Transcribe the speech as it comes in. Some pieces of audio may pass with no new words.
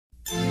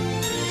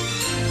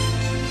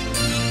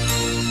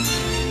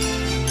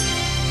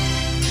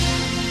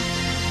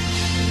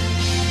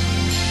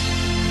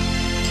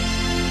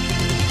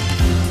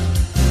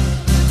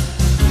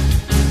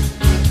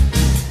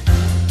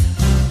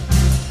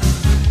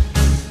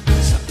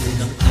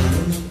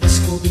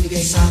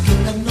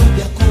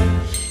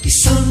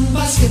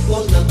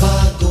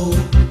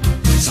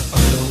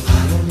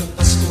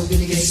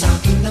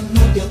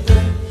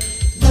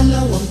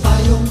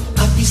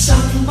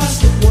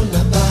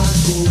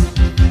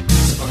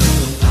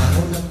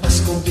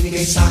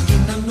binigay sa'kin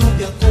ng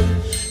nobya ko.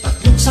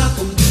 3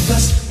 sakong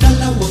bigas, 2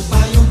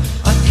 payong,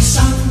 at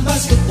isang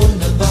basketball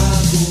na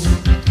bago.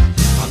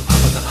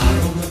 Pang-4 na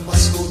araw ng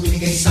Pasko,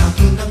 binigay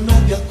sa'kin ng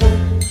nobya ko.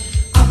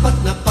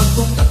 4 na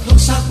pagkong, 3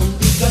 sakong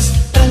bigas,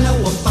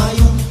 2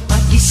 payong,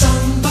 at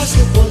isang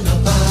basketball na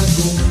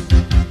bago.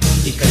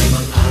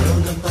 Ika-5 araw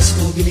ng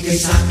Pasko, binigay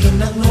sa'kin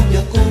ng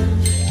nobya ko.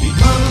 5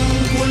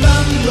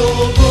 pulang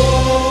logo,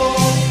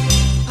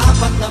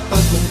 4 na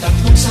pagkong,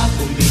 3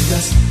 sakong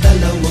bigas,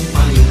 2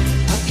 payong,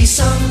 at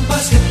isang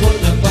basketball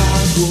na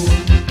bago.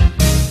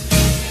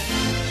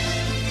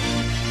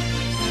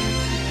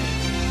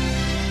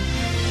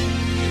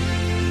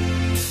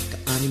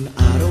 Ka-6 na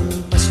araw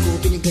ng Pasko,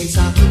 binigay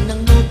sa'kin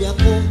ng nobya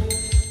ko.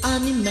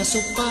 6 na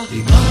sopa,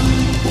 5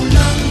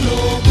 pulang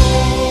logo,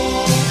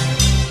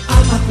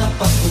 4 na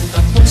pagkong,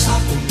 3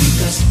 sakong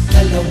bigas,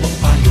 2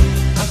 payong,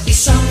 at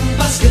isang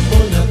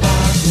basketball na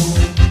bago.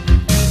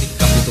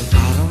 Ika-7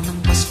 araw ng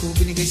Pasko,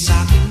 binigay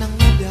sa'kin ng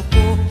nobya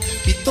ko.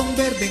 7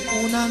 berdeng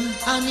unan,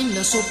 6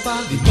 na sopa,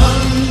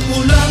 5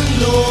 pulang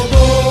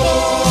logo,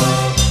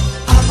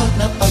 4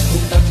 na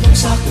pagkong, 3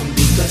 sakong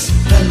bigas,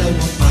 2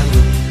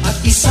 payong, at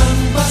isang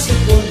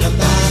basketball na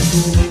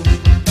bago.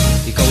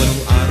 Ika-8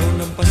 araw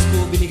ng Pasko,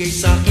 binigay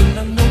sa'kin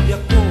ng nobya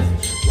ko.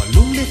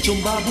 8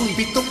 lechong baboy,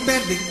 7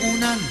 berdeng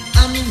unan,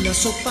 6 na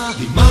sopa,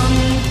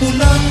 5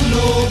 pulang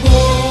logo,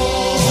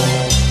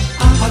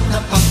 4 na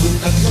pagkong,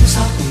 3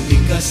 sakong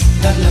bigas,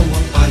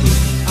 2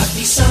 payong, at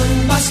isang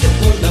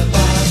basketball na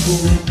bago.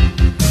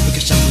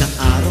 Ika-9 ng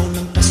araw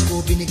ng Pasko,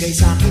 binigay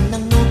sa'kin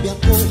ng nobya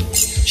ko.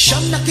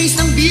 9 na case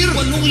ng beer,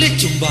 8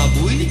 lechong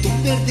baboy,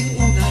 7 berdeng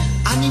unan,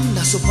 6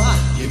 na sopa,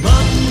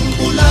 5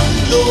 pulang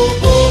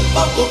logo,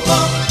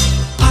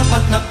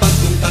 4 na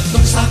pagkong,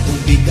 3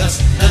 sakong bigas,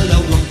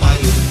 2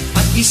 payong,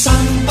 at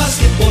isang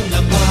basketball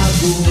na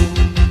bago.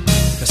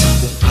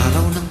 Ika-10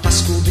 araw ng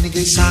Pasko,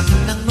 binigay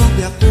sa'kin ng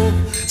nobya ko.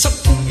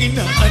 10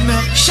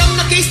 inaanak, 9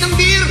 na case ng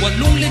beer,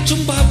 8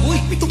 lechong baboy,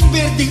 7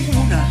 berdeng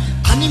una,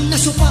 6 na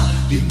sopa,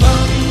 5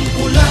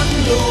 pulang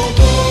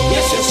logo.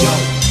 Yes, yes,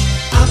 yes.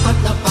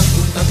 4 na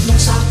pagkong,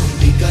 3 sakong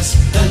bigas,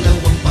 2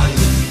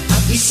 payong,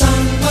 at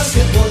isang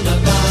basketball na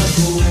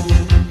bago.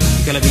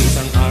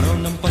 Ika-11 araw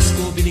ng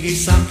Pasko, binigay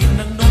sa'kin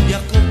ng nobya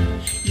ko.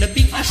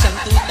 11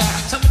 tuta,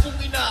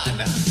 10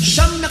 inaanak,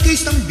 9 na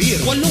case ng beer,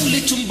 8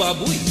 lechong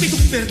baboy, 7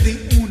 berdeng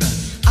una,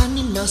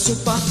 6 na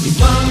sopa, 5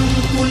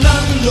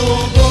 pulang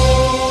logo.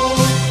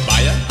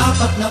 Bayan?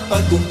 4 na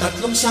pagkong,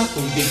 3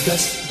 sakong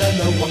bigas,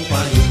 2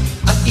 payong,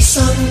 at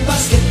isang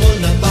basketball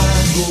na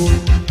bago.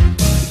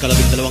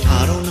 Ika-12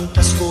 araw ng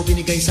Pasko,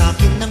 binigay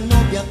sa'kin ng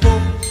nobya ko.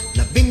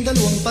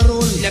 12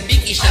 parol,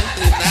 11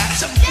 tuta,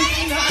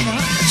 10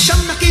 inaanak,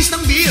 9 na case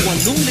ng beer,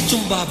 8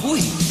 lechong baboy,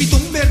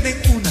 7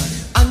 berdeng una,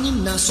 6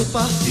 na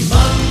sopa, 5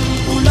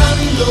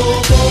 pulang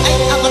logo. Ay,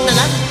 4 na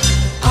lang.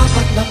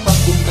 4 na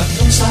pagkong,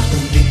 3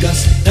 sakong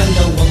bigas,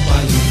 2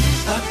 payong,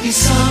 at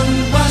isang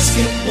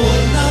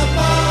basketball na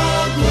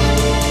bago.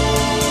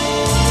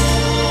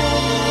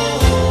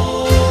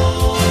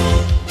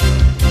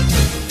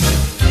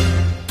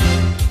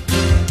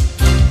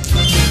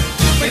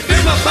 May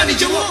pirma pa ni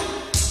Jowo.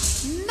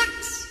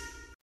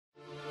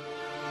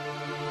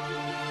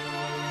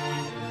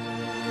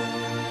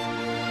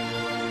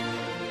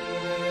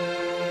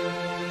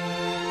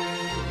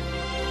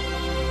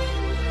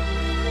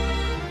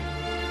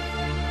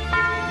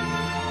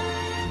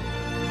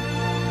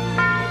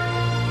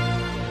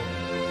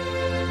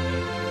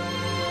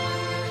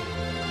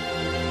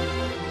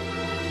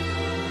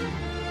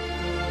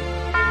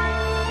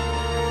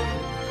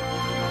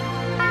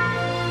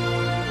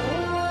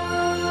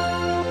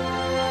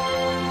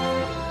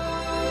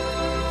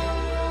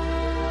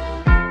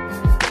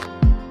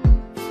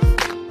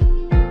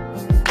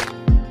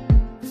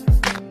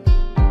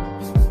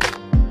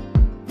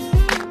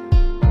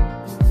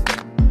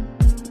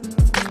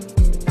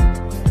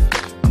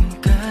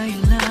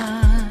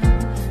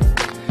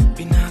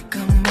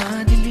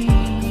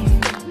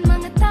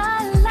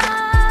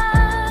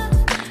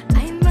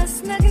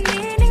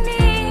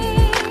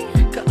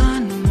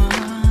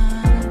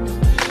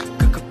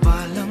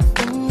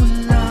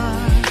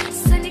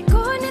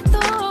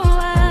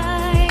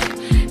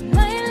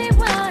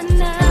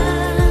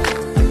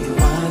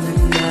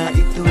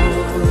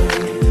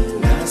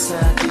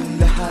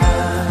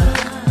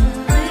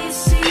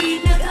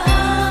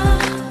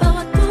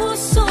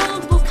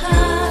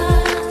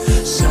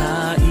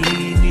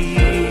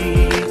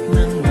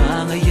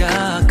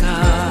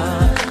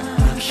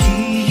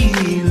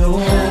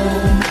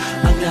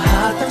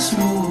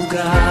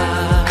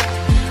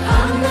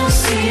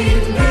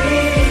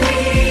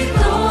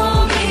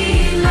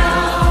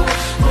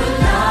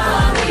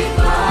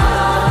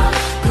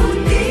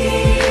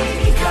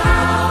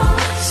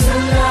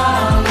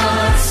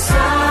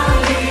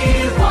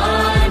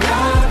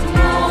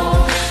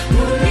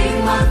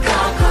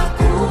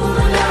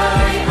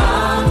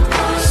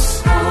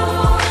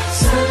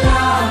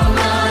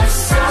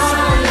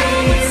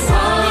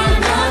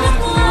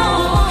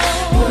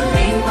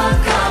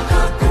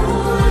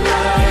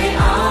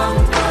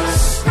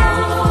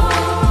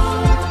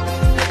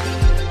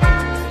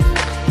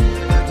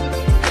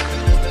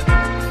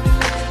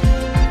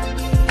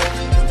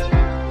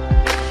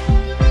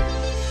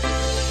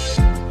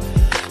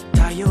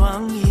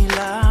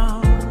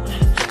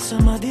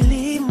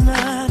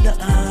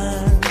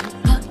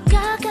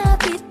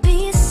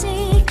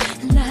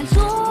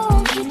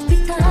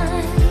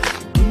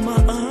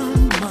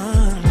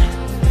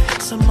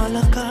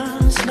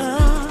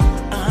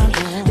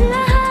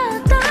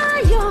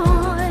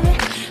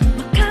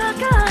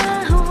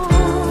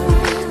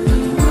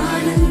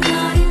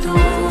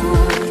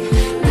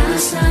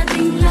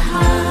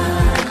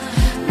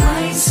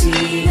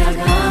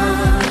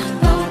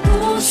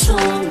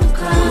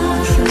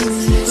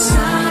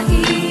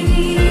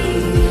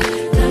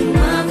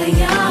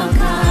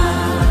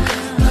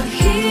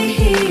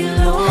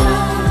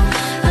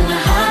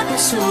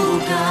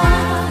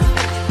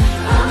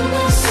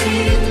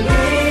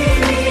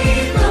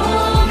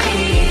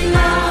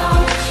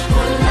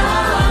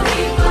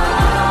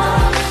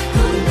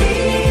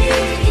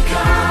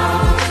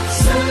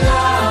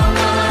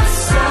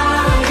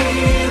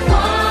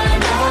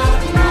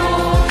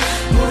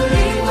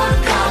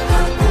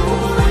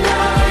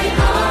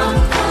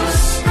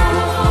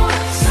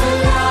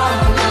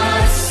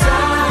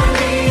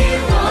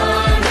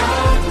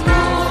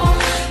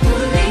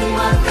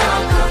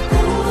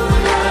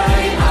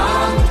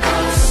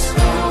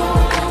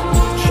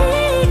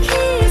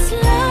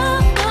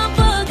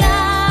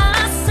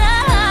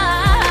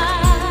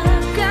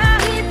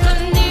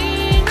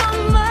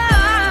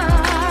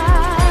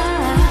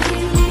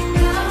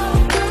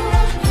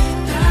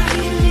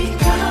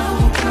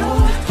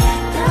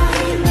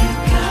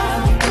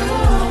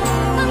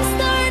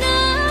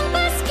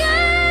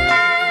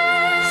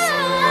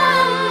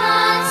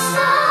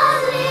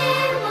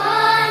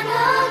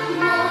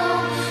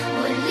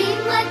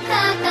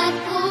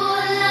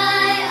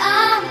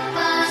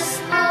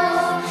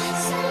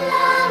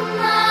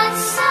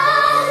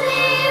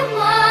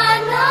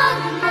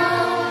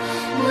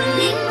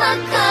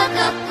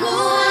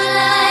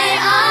 magkakakulay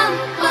ang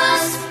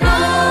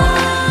Pasko.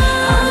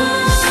 Ang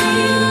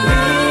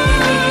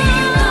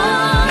silid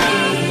ng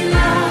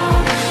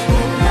ilaw,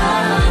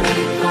 walang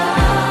iba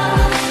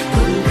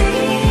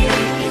kundi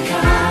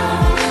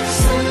ikaw.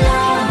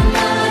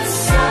 Salamat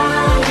sa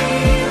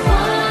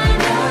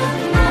liwanag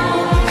mo,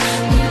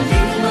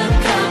 muling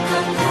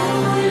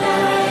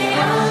magkakakulay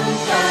ang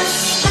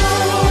Pasko.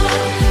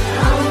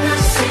 Ang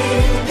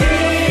nasilbi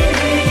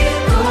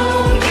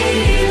kong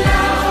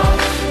ilaw,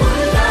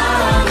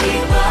 walang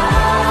iba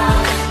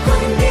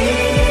kundi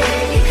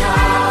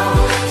ikaw.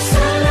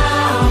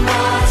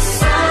 Salamat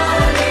sa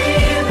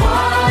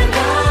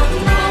liwanag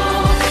mo,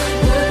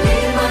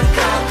 muling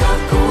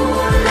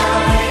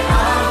magkakakulay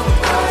ang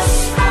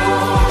Pasko.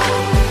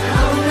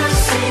 Ang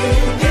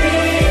nasilbi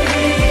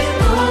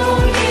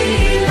kong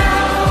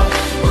ilaw,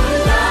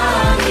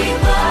 walang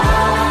iba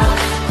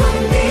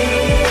kundi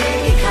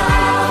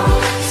ikaw.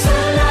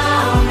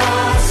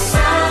 Salamat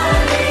sa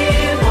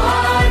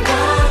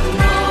liwanag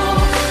mo,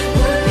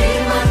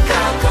 muling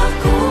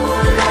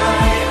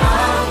magkakakulay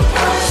ang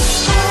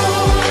Pasko.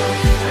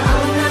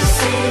 Ang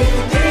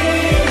nasilbi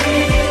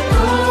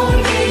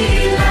kong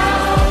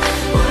ilaw,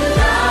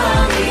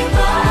 walang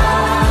iba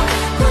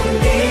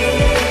kundi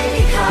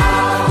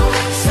ikaw.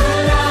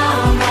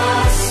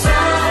 Salamat sa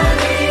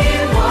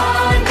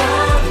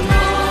liwanag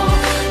mo,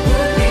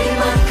 muling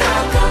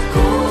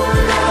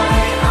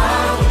magkakakulay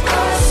ang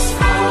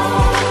Pasko.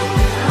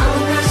 Ang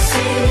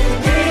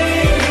nasilbi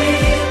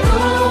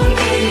kong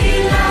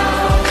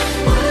ilaw,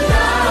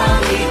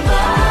 walang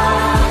iba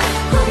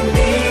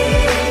kundi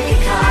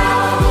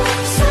ikaw.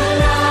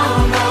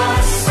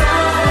 Salamat sa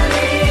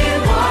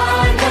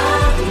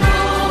liwanag mo,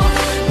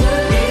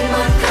 muling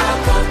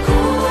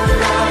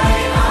magkakakulay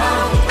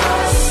ang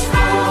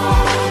Pasko.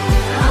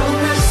 Ang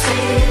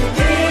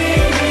nasilbi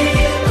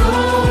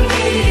kong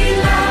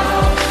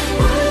ilaw,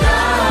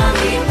 walang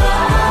iba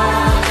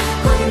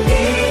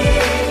kundi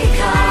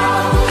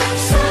ikaw.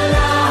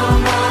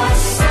 Salamat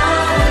sa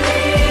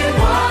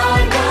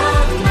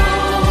liwanag mo,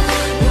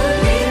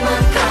 muling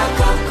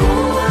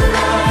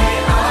magkakakulay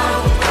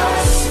ang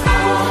Pasko.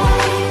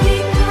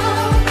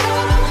 Ikaw ko,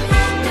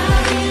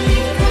 dahil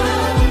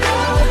ikaw ko,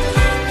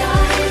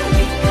 dahil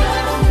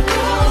ikaw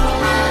ko,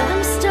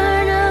 ang star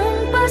ng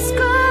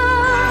Pasko.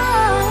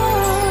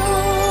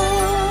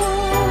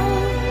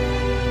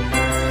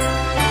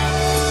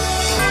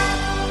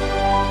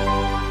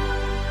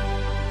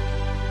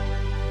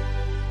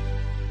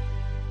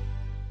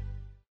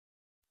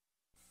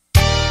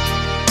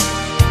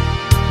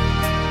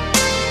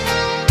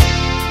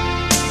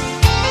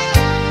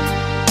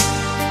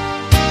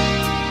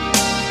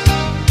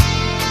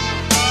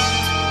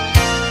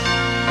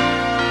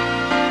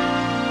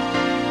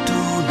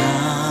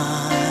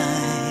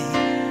 Tunay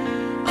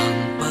ang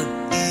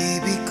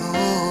pag-ibig ko,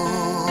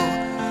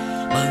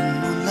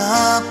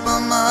 magmula pa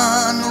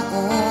man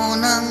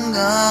noon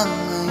hanggang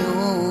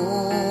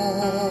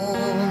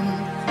ngayon.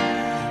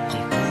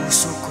 Ang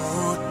puso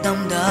ko't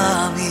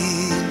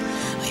damdamin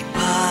ay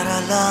para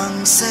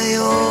lang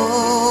sa'yo,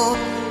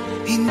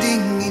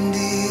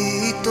 hinding-hindi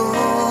ito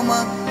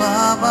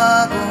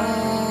magbabago.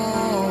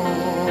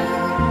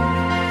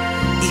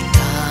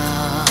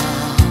 Ikaw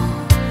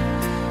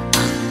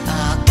ang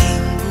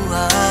aking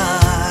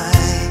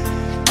buhay,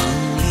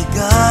 ang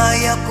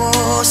ligaya ko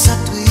sa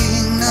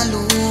tuwing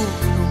nalulungkot.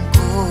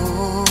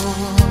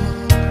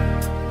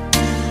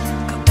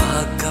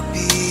 Kapag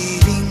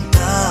kapiling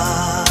ka,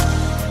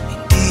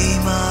 hindi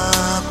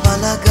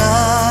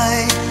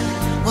mapalagay,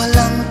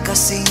 walang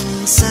kasing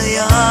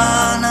saya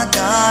na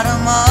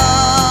darama.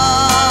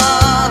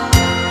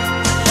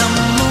 Alam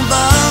mo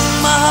bang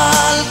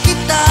mahal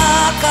kita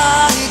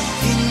kahit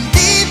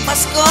hindi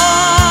Pasko?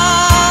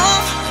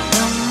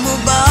 Alam mo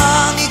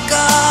bang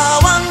ikaw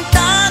ang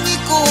tangi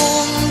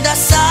kong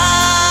dasal?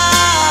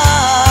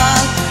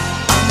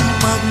 Ang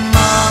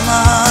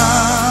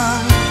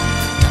pagmamahal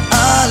na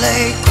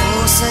alay ko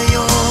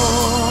sa'yo,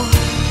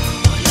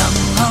 walang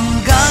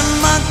hanggan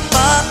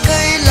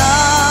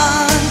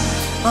magpakailan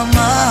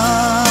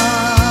paman.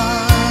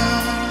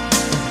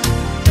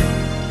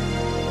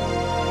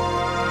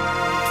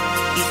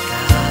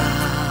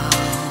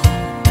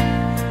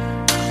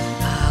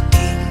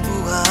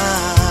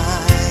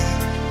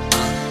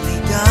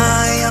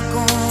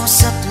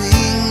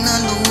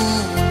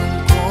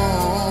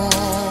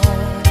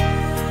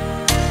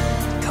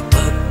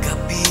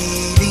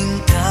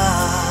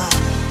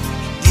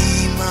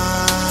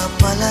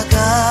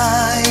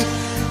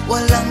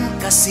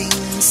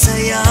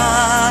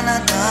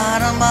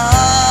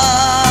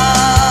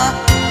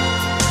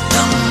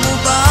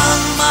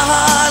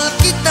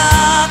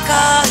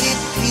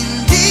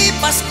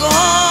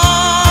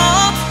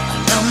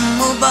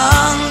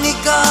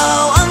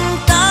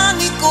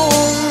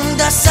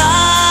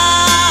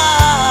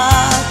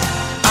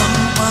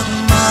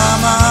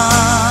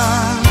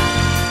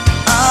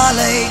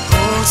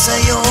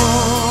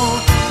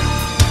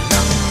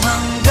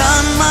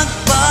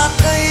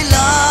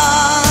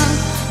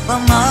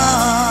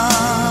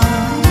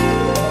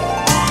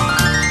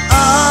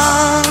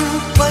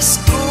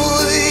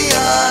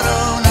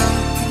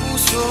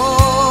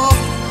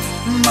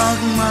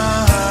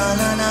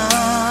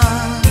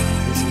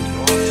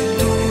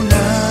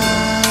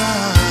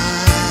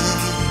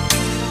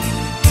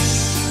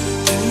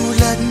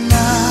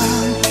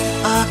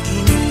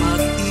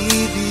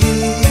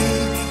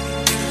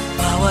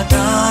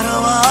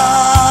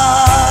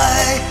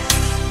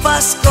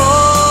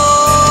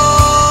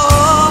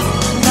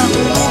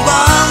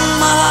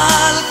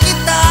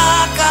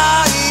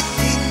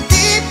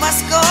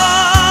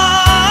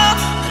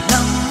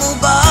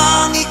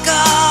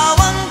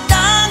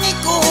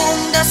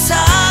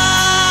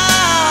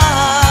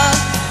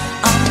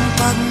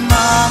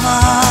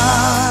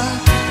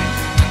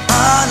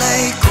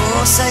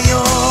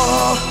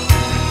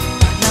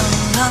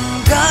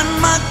 hanggan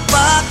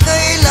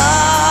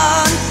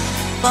magpakailan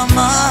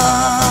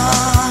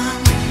paman.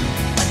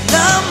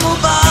 Alam mo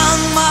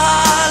bang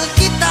mahal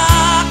kita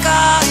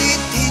kahit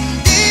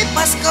hindi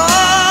Pasko?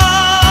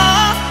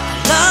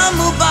 Alam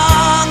mo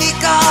bang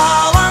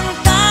ikaw ang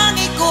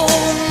tangi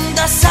kong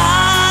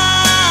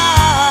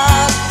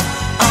dasal?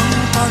 Ang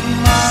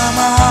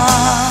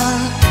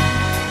pagmamahal,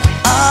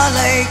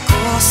 alay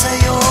ko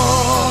sa'yo,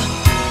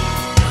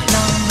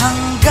 walang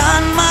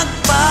hanggan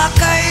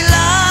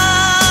magpakailan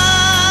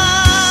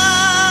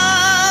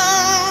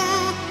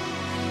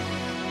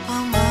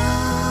paman.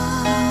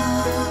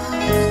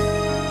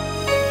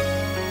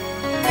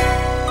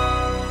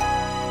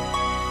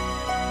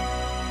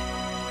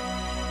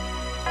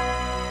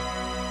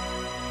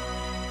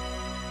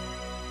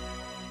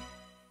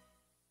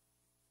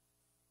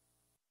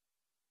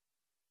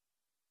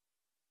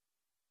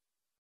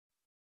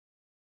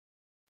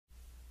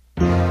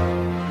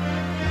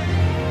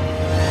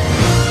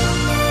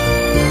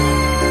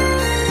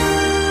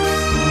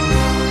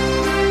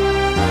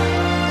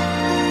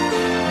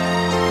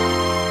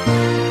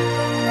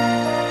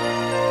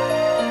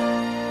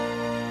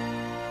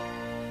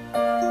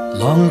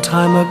 Long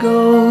time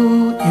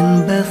ago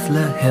in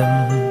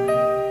Bethlehem,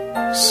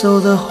 so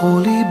the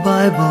Holy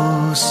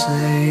Bible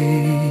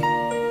say,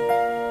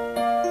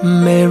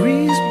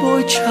 Mary's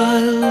boy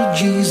child,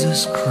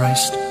 Jesus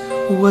Christ,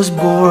 was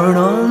born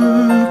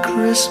on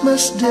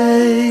Christmas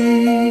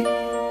Day.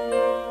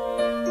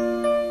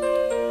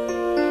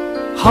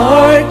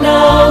 Hark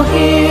now,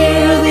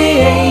 hear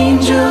the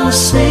angels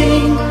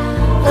sing,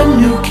 a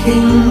new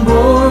King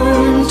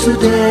born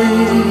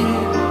today.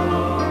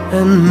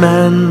 And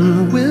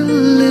man will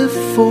live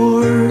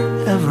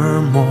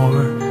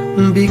forevermore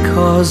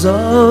because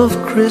of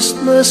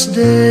Christmas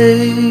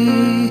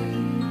Day.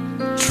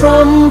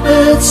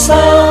 Trumpets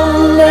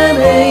sound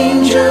and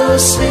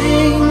angels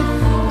sing,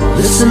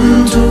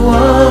 listen to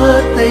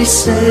what they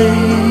say,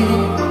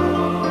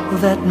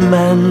 that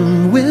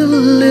man will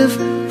live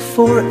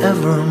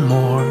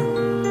forevermore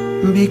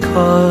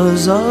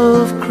because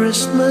of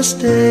Christmas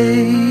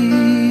Day.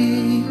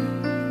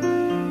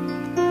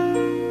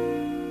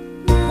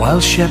 While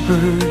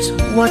shepherds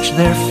watch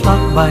their flock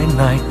by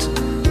night,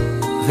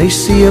 they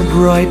see a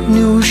bright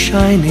new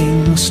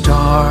shining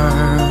star.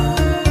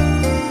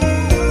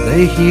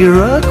 They hear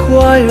a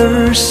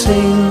choir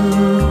sing,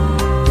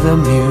 the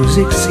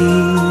music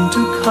seemed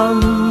to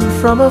come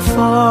from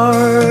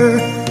afar.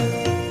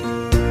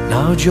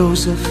 Now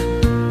Joseph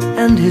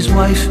and his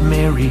wife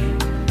Mary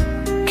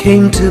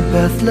came to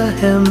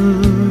Bethlehem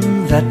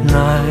that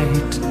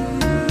night.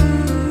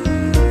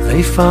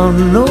 They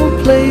found no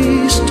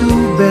place to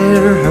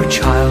bear her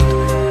child,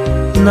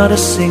 not a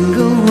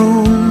single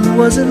room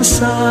was in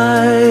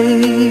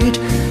sight.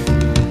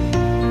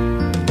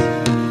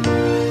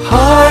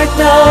 Hark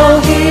now,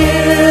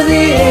 hear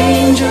the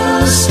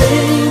angels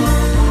sing,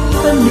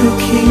 a new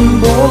King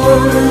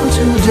born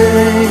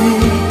today.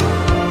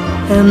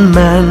 And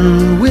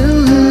man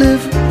will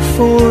live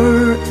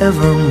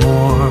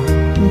forevermore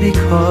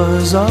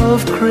because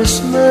of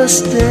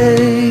Christmas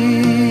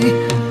Day.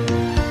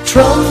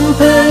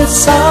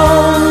 Trumpets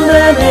sound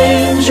and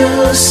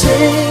angels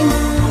sing,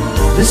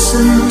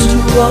 listen to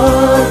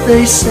what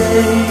they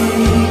say,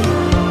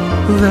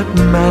 that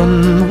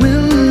man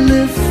will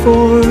live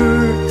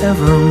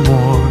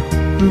forevermore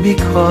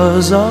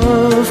because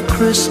of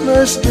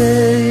Christmas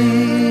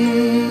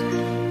Day.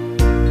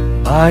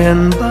 By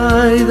and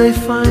by they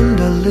find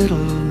a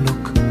little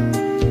nook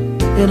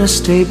in a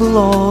stable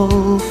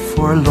all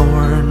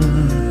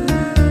forlorn,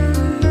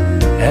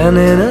 and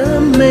in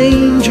a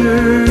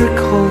manger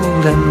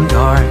cold and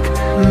dark,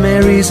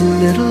 Mary's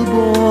little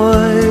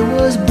boy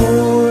was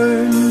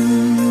born.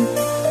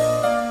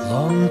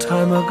 Long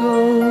time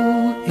ago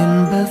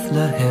in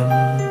Bethlehem,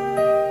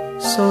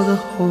 so the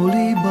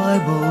Holy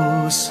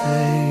Bible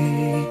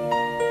say,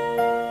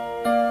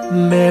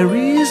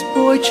 Mary's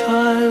boy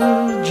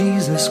child,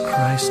 Jesus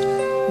Christ,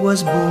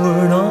 was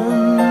born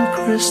on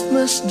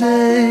Christmas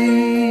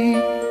Day.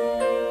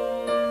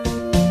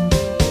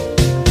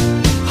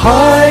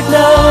 Hark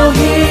now,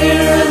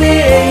 hear the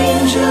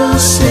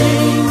angels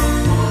sing,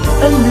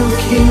 a new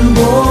King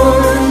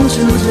born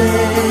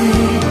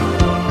today.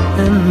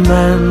 And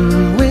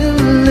man will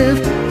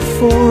live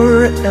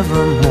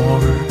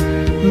forevermore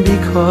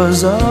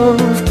because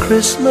of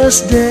Christmas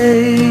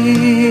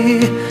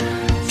Day.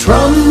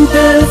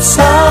 Trumpets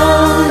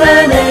sound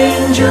and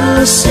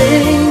angels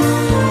sing,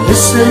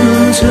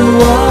 listen to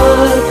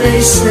what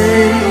they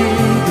say,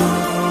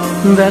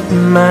 that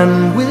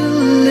man will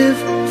live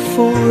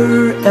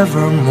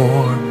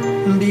forevermore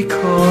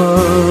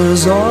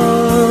because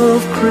of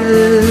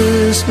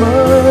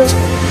Christmas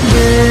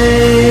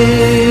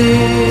Day.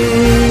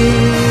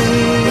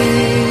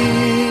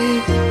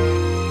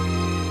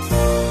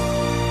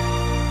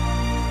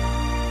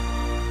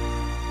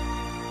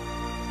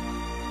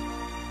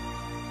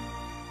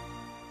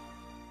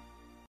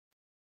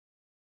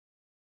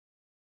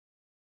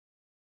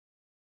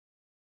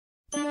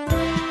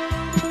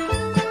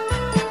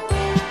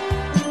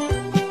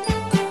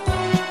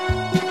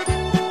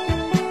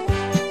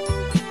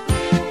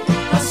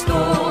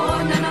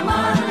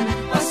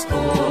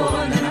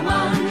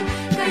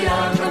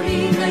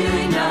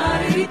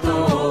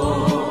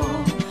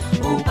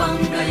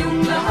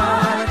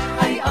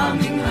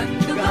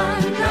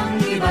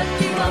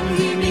 ang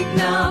himig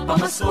na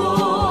pamasko.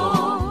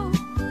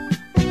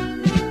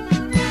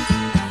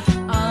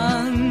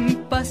 Ang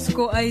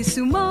Pasko ay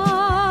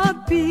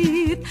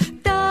sumapit,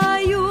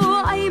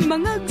 tayo ay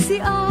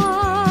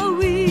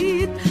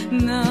mangagsiawit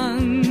ng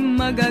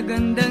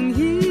magagandang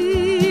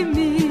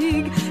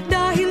himig,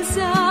 dahil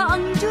sa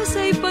ang Diyos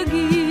ay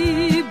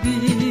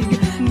pag-ibig.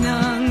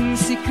 Nang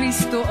si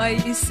Kristo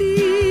ay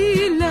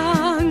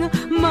isilang,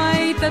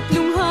 may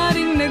tatlong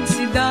haring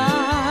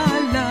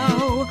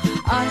nagsidalaw,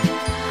 at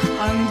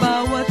ang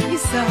bawat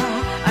isa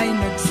ay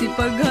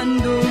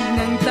nagsipaghandog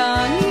ng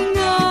tanging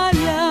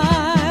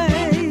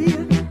alay.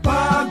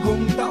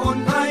 Bagong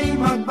taon ay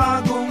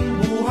magbagong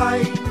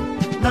buhay,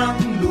 nang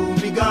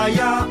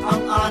lumigaya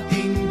ang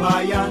ating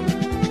bayan.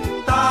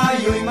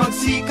 Tayo'y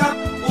magsikap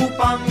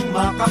upang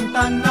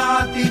makamtan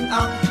natin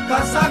ang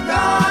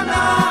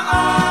kasaganaan.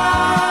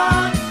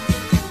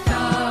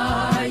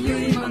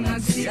 Tayo'y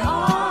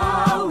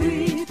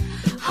mangagsiawit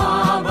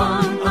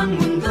habang ang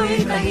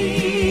mundo'y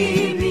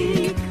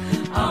tahimik.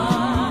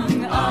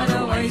 Ang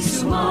araw ay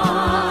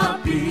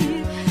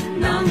sumapit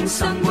ng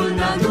sanggol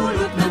na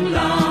dulot ng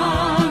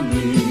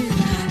langit.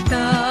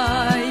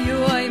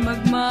 Tayo ay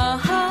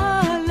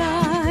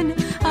magmahalan,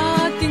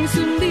 ating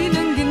sundin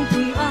ang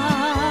gintong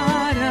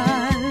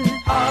aral.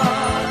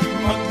 At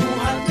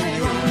magbuhat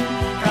ngayon,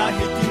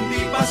 kahit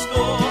hindi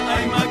Pasko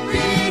ay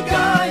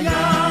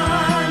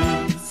magbigayan.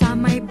 Sa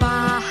may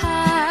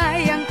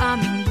bahay ang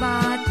aming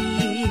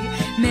bati,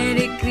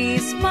 Merry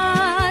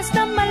Christmas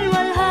na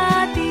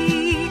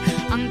malwalhati.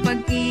 Ang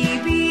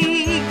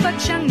pag-ibig pag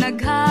siyang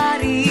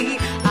naghari,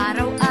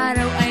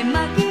 araw-araw ay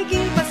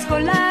magiging Pasko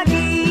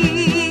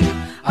lagi.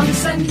 Ang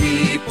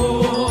sanhi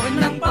po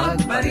ng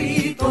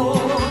pagbarito,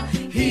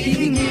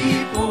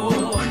 hihingi po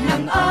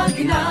ng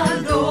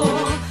aginaldo.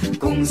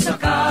 Kung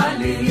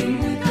sakaling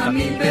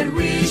kami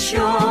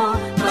perwisyo,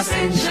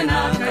 pasensya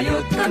na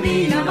kayo't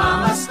kami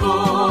namamasko.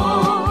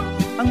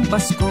 Ang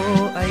Pasko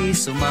ay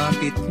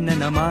sumapit na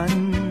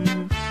naman,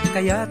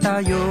 kaya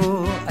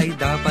tayo ay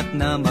dapat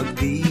na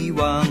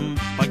magdiwang.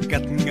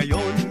 Pagkat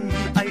ngayon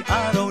ay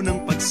araw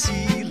ng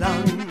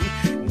pagsilang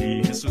ni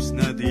Jesus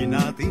na di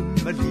natin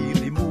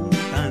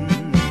malilimutan.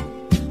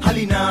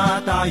 Halina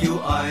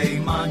tayo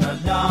ay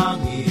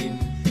manalangin,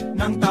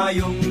 nang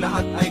tayong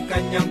lahat ay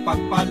kanyang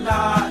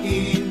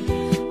pagpalain.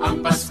 Ang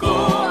Pasko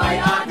ay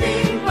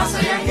ating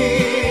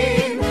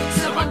pasayahin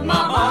sa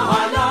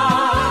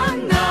pagmamahalan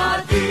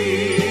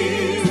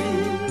natin.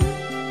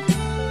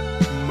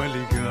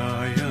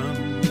 Maligayang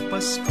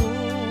Pasko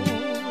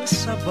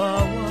sa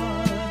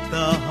bawat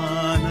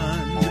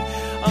tahanan.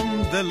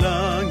 Ang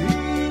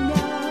dalangin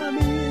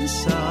namin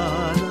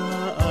sana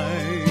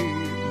ay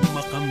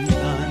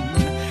makamtan.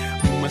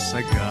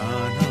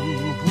 Masaganang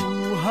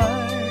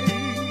buhay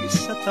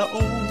sa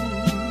taong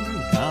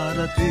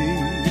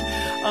darating,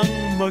 ang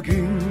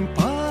maging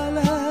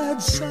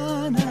palad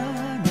sana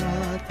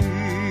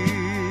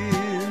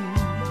natin.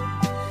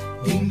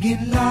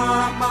 Dinggin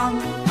lamang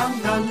ang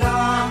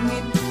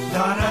dalangin,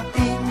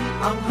 darating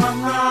ang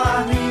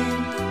hangarin.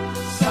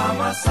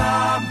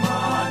 Sama-sama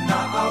na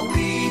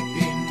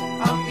awitin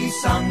ang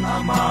isang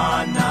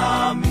Ama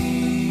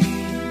namin.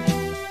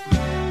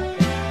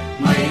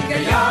 May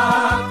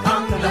gayak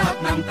ang lahat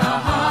ng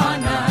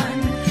tahanan,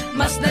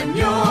 masdan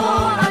nyo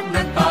at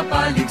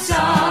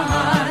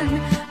nagpapaligsahan.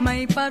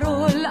 May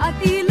parol at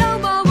ilaw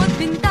bawat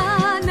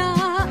bintana,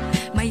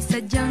 may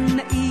sadyang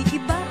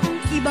naiiba ang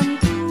ibang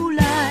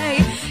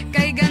kulay.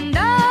 Kay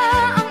ganda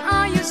ang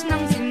ayos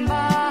ng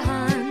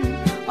simbahan,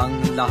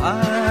 Ang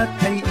lahat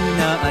ay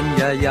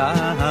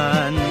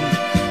inaanyayahan.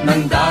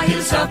 Nang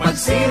dahil sa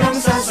pagsirang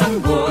sa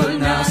sanggol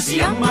na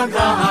siyang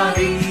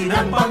maghahari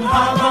ng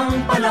panghabang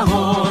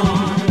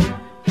panahon.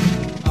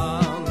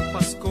 Ang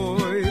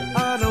Pasko'y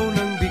araw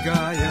ng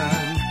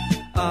bigayan,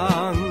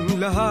 ang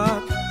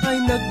lahat ay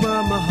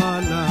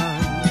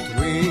nagmamahalan.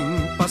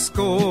 Tuwing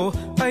Pasko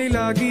ay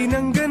lagi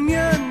ng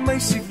ganyan,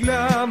 may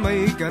sigla,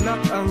 may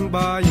ganap ang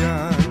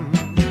bayan.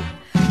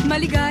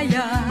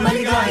 maligaya,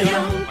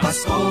 Maligayang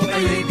Pasko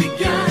kayo'y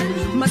bigyan,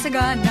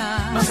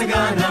 masagana,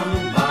 masaganang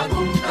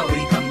bagong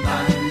tao'y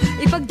kamtan.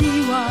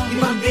 ipagdiwang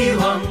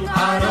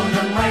Araw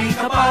ng may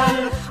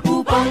kapal,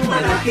 upang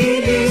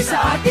manatili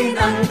sa atin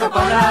ang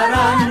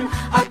kapalaran,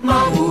 at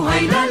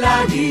mabuhay na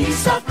lagi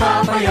sa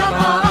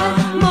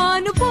kapayapaan.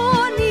 Mano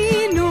po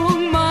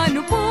ninang,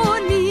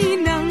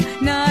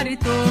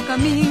 narito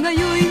kami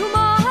ngayon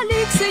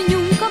humahalik sa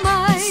inyong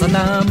kamay.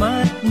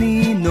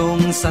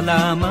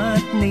 Salamat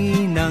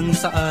ninang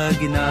sa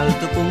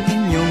aginaldo pong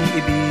inyong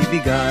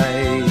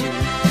ibibigay.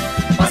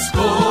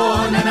 Pasko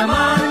na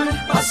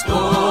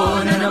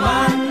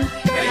naman,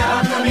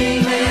 kaya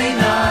kami ngayon'y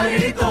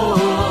naririto,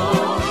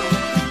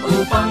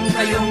 upang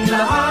kayong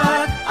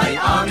lahat ay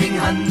aming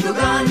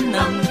handugan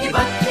ng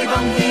iba't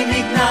ibang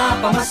himig na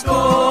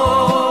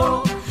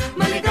pamasko.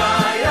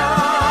 Maligaya,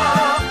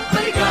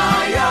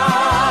 maligaya,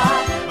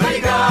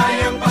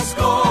 maligayang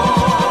Pasko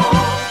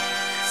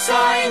sa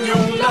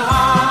inyong lahat.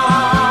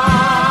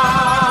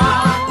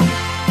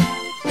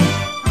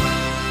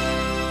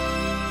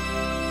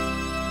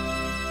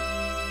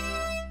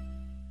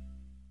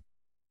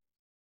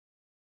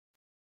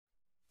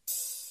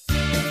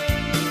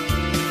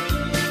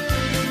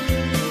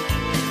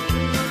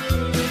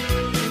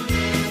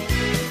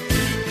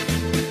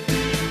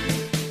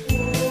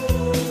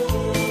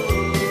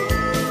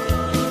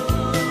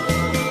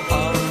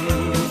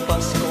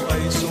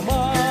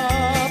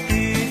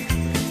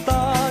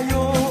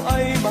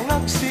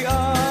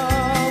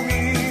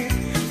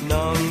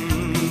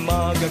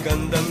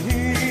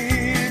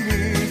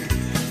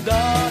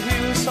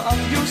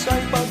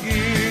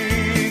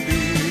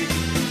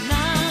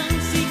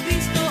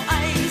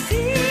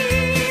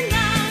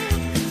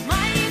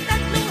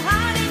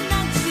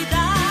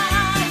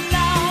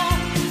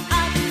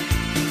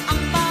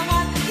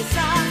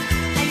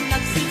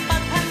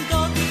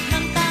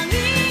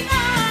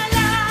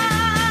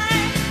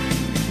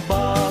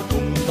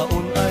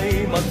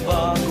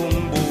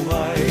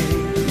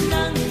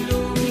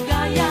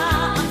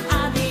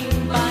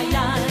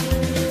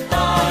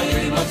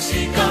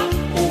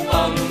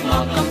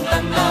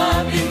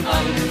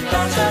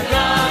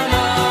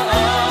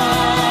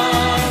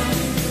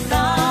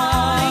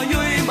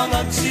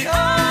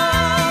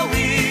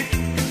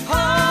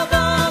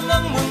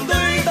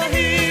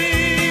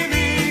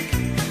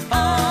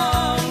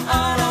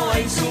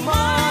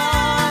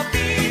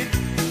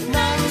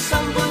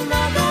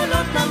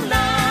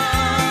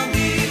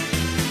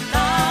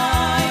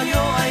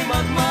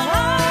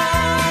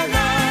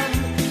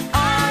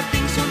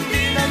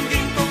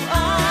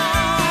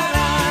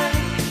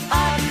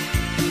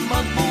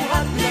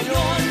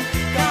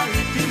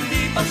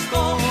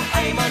 Pasko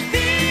ay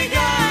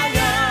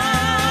magbigayan.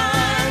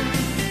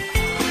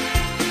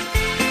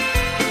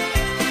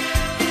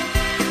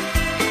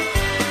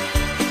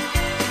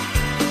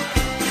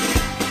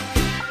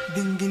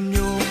 Dinggin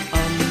niyo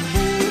ang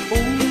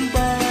buong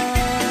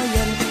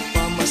bayan,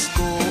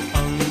 pamasko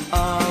ang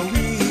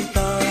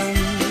awitan,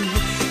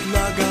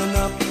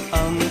 laganap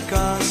ang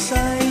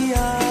kasayahan,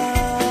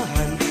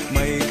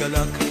 may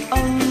galak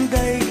ang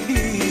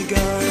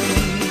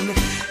daigdigan,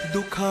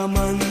 dukha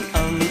man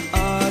ang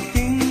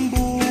ating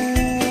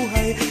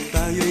buhay,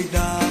 tayo'y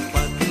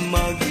dapat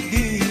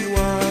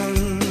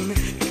magdiwang,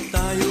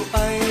 tayo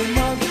ay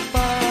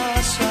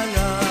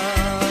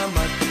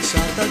magpasalamat sa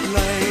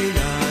taglay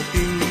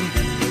nating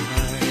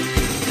buhay.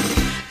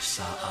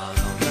 Sa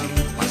araw ng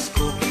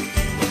Pasko,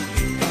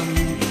 iwagin ang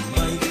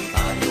lumay,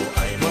 tayo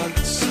ay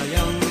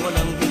magsayang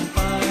walang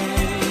humpay.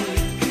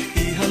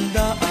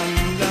 Ihanda ang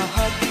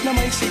lahat na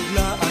may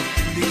sigla at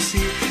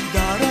liksi,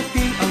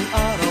 darating ang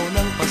araw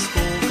ng Pasko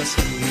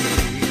kasi.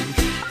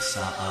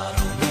 Sa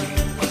araw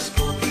ng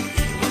Pasko,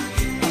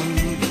 iwagin ang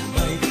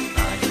lumay,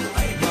 tayo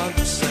ay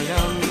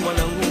magsayang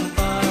walang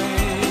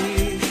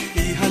humpay.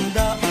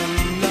 Ihanda ang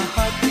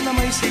lahat na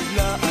may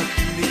sigla at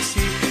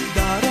liksi,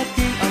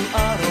 darating ang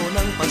araw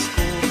ng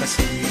Pasko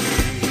kasi.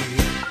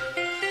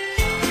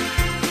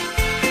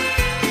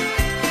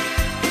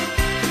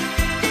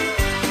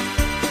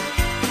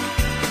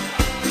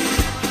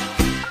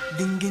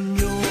 Dinggin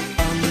niyo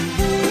ang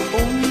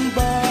buong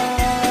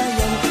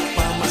bayan,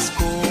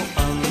 pamasko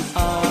ang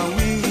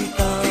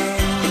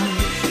awitan,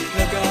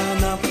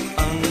 laganap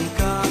ang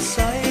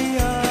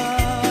kasayahan,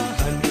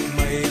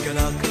 may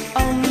galak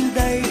ang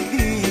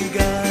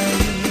daigdigan,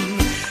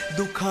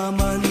 dukha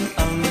man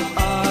ang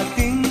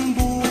ating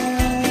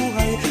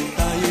buhay,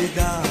 tayo'y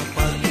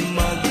dapat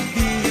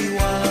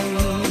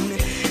magdiwang,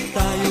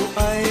 tayo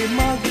ay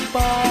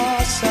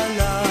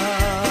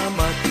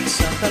magpasalamat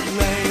sa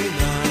taglay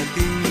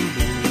nating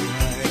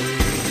buhay.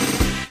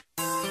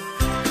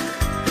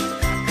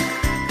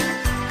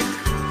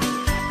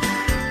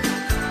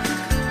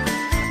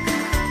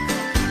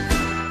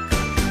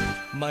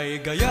 May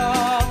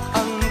gayak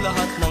ang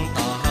lahat ng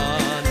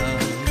tahanan,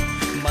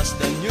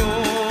 masdan nyo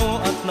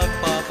at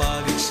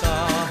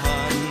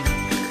nagpapaligsahan,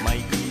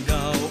 may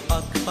ilaw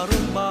at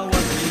parang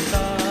bawat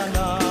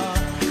bintana,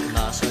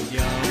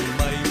 nasadyang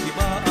may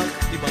iba at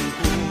ibang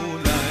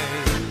kulay.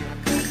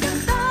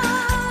 Ganda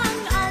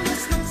ang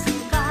ayos ng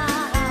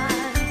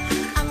simbahan,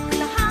 ang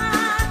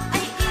lahat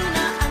ay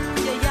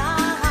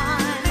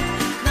inaanyayahan,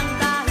 nang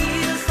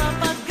dahil sa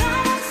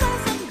paggalang sa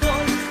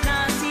sanggol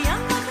na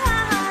siyang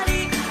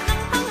maghahari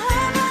ng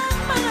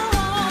panghabang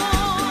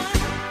panahon.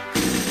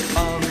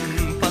 Ang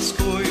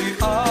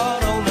Pasko'y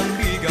araw ng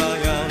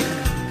bigayan,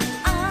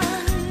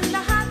 Ang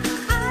lahat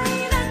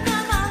ay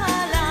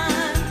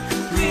nagmamahalan,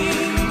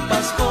 tuwing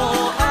Pasko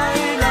ay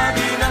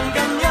lagi ng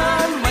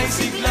ganyan, may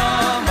sigla,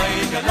 may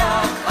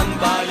galak ang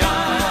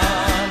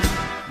bayan.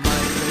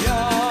 May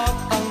gayak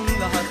ang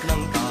lahat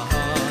ng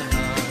tahanan,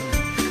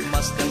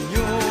 masdan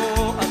nyo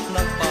at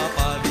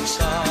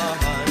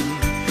nagpapaligsahan,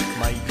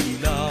 may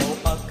ilaw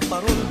at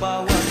parol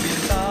bawat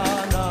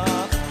bintana,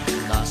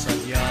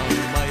 nasadyang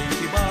may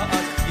iba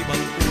at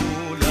ibang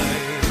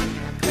kulay.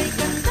 may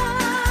ganda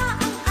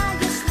ang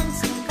ayos ng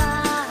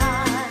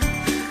simbahan,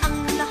 ang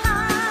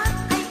lahat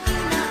ay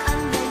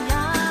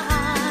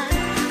inaanyayahan.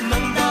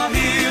 Nang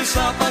dahil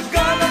sa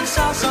paggalang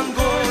sa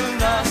sanggol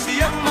na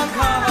siyang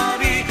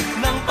maghahari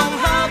ng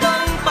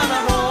panghabang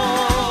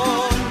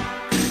panahon.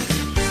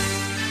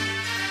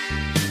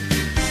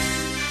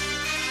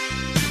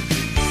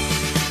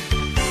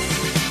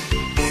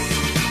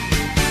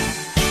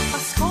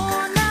 Pasko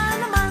na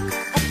naman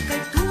at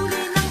kay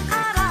tuli ng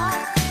araw,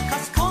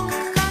 Paskong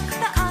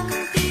nagdaan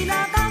tila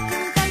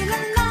bakit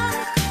kailan lang.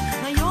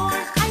 Ngayon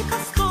ay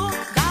Pasko,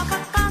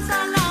 dapat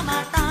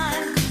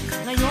pasalamatan.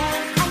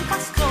 Ngayon ay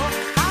Pasko,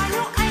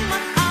 tayo ay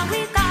mag-awitan.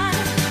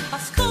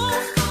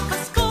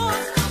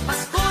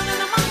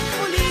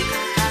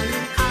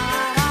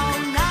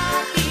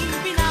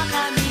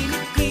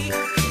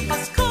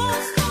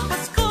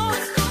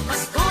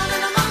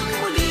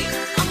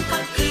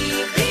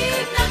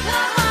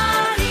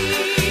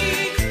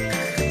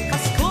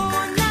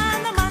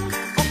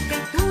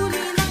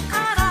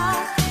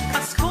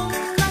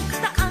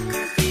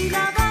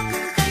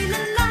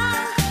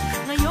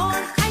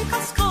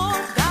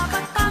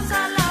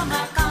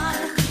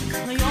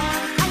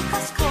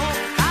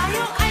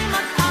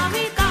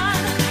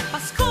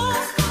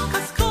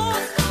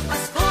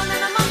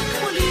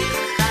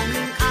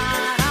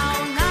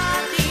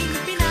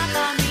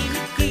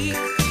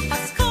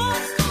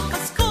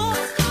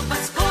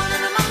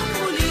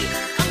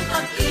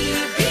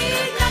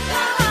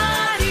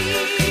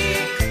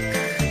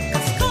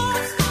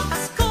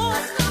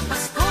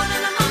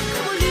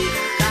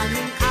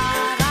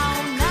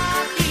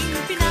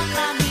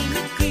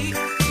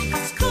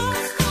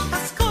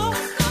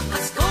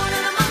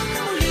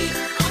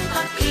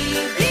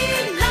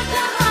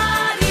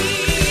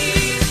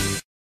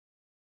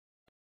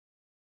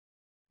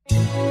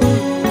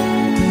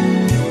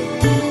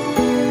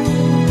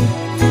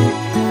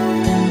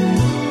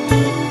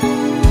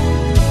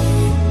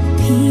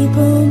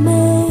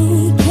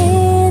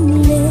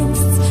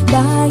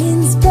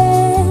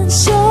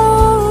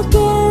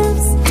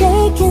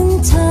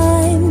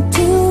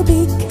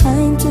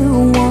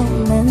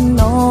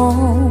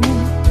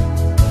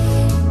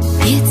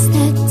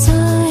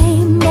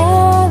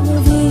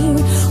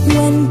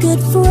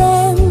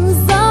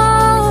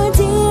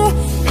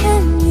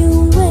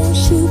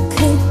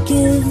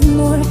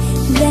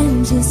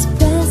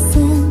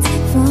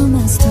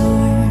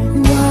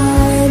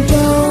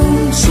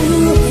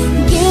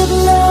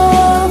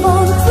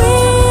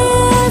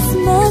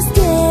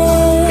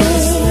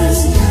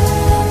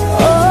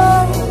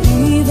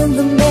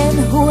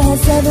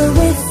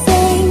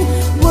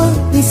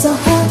 so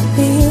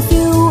happy if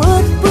you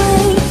would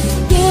bring,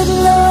 give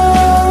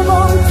love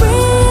on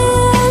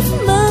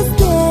Christmas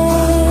Day.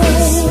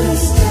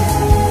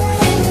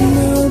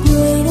 No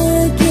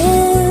greater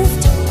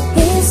gift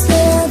is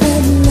there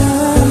than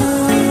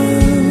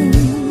love.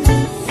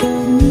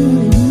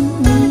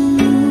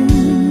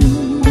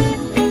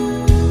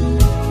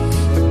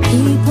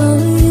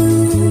 People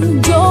you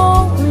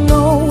don't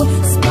know,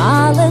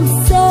 smile and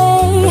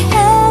say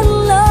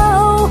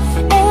hello.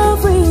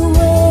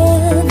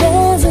 Everywhere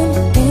there's an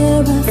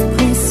air of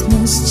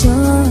Christmas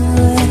joy.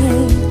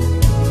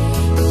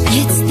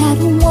 It's that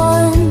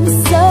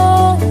once a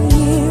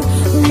year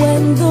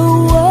when the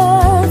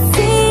world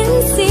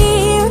seems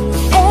sincere,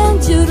 and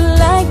you'd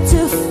like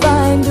to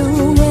find a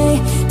way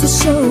to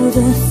show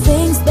the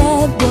things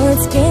that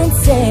words can't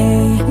say.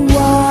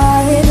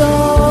 Why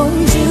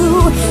don't you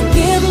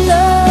give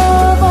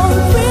love on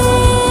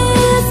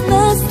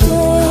Christmas Day?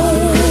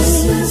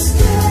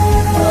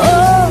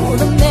 Oh,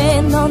 the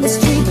man on the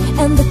street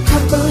and the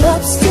couple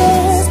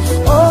upstairs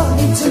all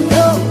need to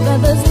know that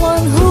there's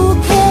one who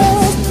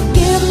cares.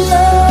 Give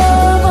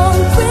love on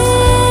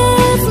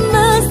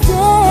Christmas Day.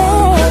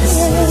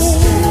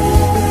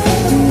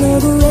 No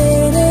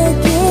greater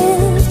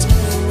gift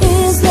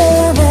is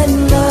there than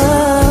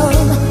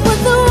love. What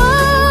the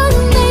world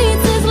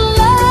needs is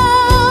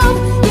love.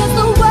 Yes,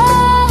 the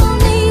world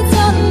needs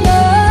your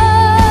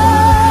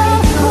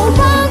love. Oh,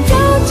 why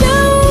don't you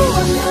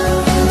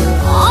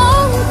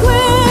on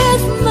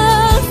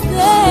Christmas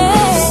Day?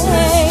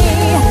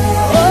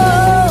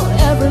 Oh,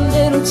 every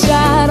little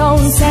child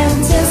on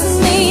Santa's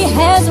knee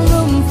has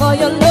room for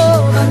your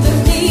love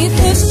underneath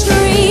his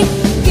tree.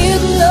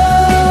 Give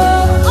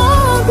love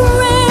on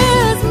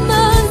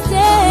Christmas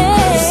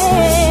Day.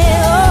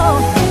 Oh,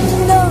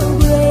 no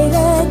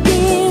greater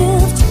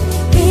gift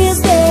is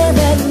there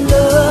than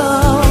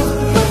love.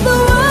 But the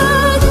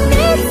world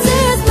needs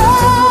is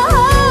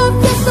love.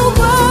 Yes, the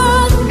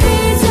world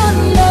needs your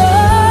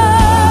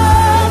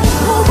love.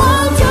 Oh,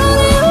 why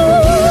don't you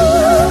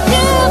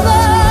give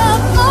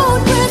up on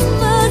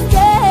Christmas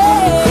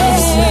Day?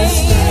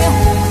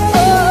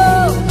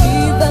 Oh,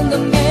 even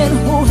the man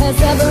who has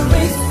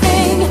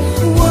everything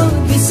would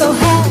be so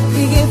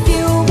happy if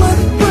you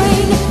would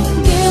bring,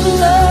 give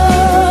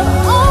love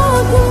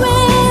on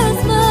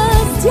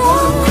Christmas Day.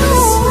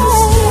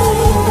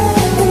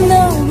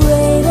 No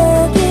greater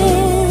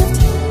gift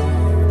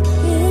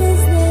is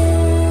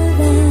there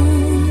than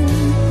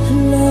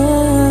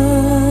love.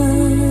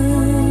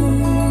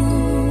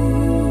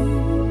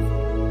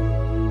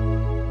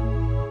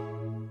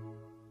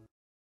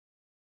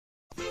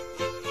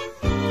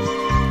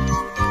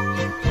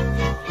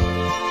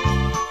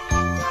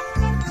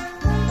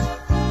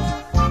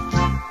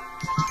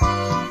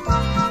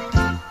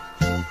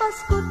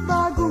 Pasko't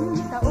bagong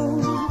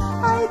taon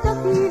ay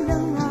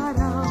dakilang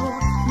araw,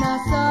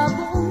 nasa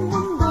buong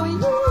mundo'y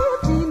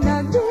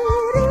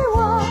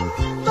pinagdiriwang.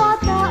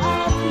 Bata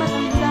at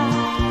matanda,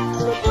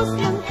 lubos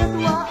ng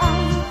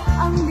katwaan,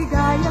 ang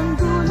ligayang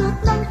dulot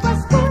ng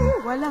Pasko'y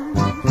walang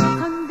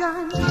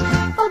hanggan.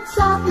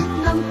 Pagsapit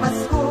ng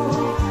Pasko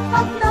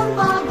at ng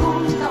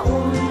bagong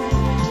taon,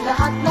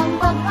 lahat ng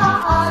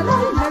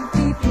pag-aalay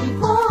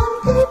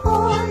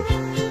nagtitipon-tipon,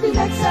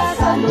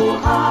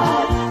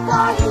 pinagsasaluhan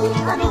kahit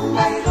anong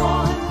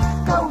mayroon.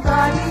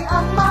 Kaugali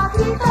ang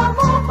makita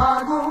mo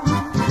bagong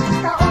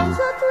taon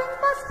sa tuwing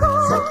Pasko.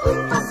 Sa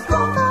tuwing Pasko,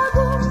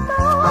 bagong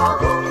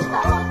taon,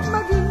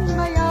 maging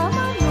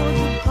mayaman o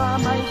dukha,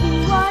 may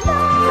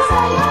hiwala.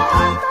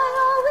 Kasayaan,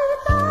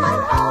 may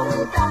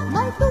awitan,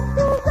 may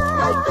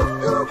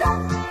tugtugan.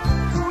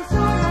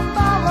 Puso ng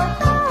bawat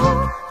tao,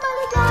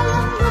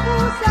 maligayang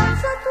lubusan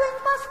sa tuwing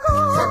Pasko.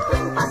 Sa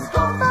tuwing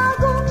Pasko,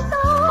 bagong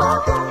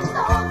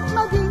taon,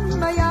 maging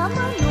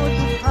mayaman o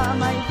dukha,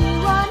 may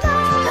hiwala.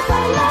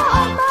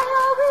 Kasayaan, may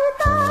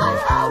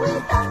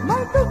awitan,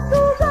 may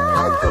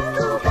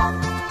tugtugan.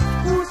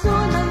 Puso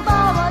ng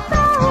bawat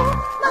tao,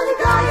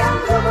 maligayang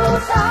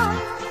lubusan.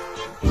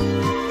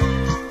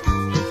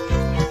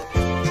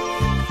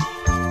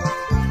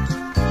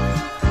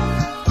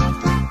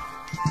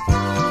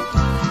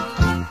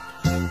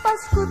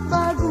 Pasko't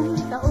bagong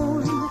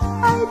taon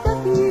ay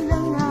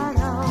dakilang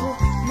araw,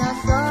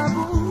 nasa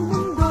buong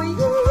mundo'y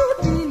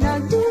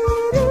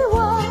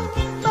pinagdiriwang.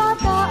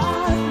 Bata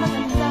at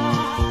matanda,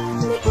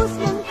 lipos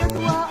ng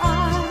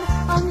katwaan,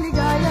 ang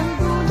ligayang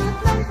dulot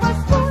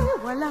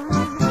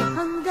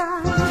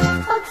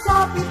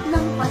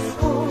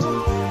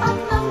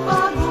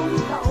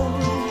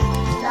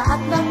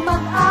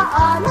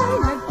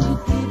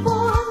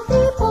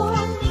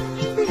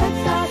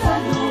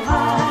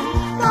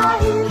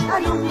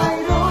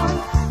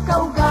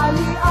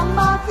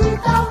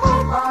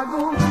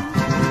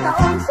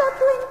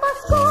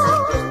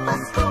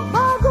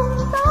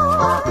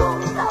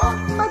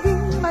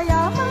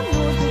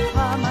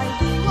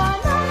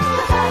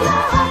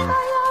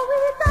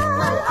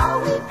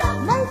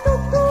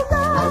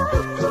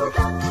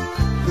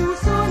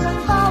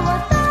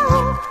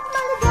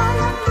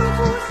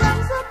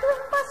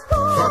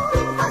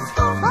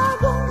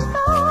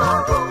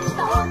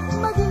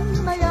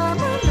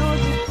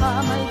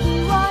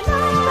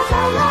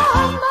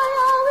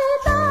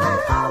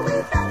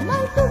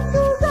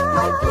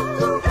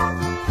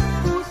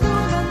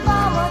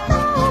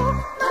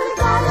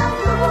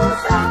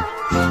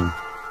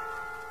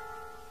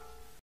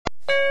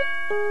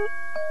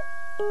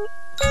Pasko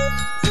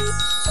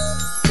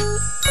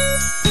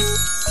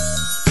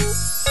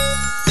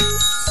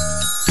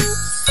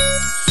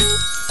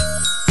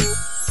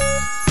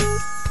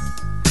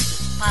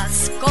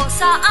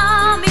sa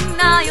aming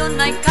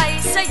nayon ay kay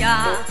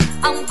saya.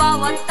 Ang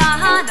bawat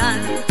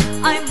tahanan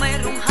ay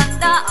mayroong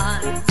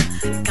handaan.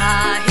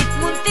 Kahit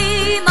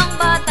munti mang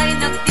batay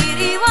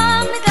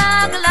nagdiriwang,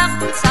 nagagalak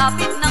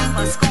pagsapit ng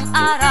Paskong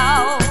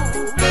araw.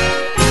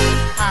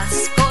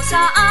 Pasko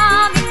sa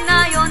aming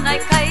nayon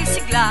ay kay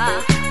sigla.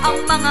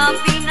 Ang mga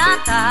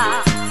binata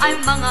ay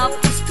mga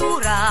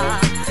postura.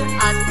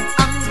 At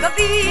ang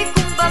gabi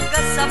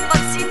kumbaga sa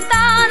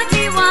pagsinta,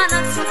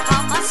 nag-iwanan sa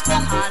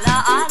pamaskong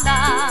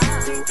alaala.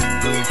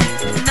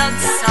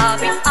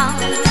 Nagsabit ang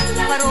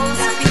parol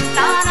sa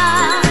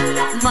bintana,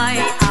 may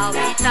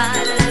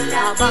awitan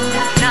habang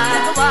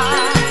ginagawa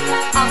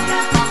ang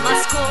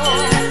pamasko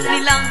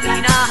nilang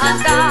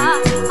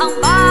hinahanda. Ang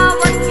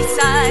bawat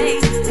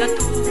isa'y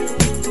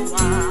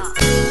natutuwa.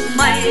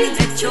 May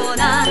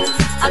lechyonan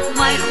at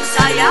mayroong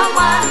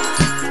sayawan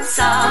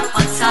sa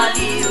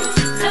pagsaliw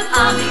ng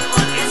aming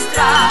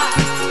orkestra.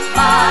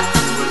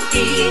 Batang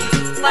multi,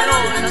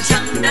 parol lang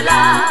siyang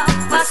dala.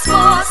 Pasko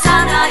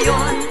sana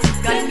yun,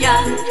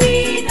 ganyan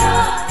rin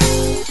na.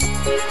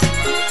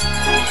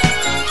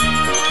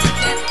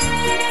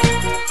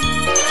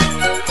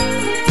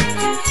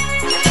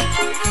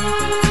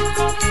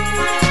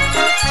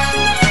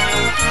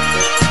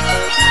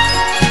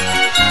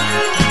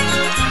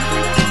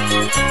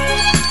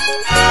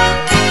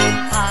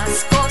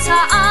 Pasko sa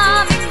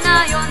aming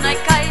nayon ay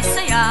kay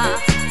saya.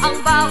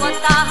 Ang bawat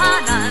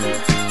tahanan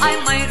ay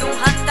mayroong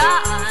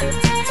handaan.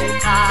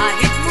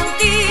 Kahit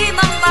munti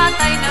mang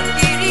batay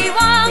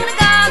nagdiriwang,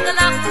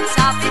 nagagalak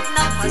pagsapit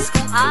ng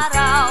Paskong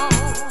araw.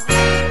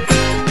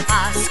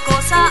 Pasko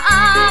sa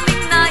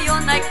aming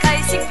nayon ay kay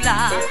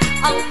sigla.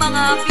 Ang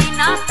mga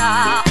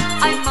binata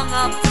ay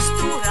mga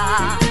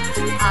postura.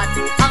 At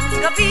ang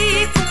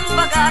gabi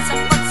kumbaga sa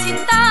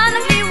pagsinta,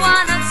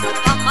 nagliwanag sa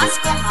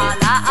pamaskong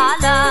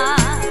alaala.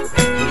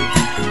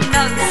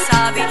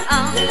 Nagsabit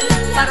ang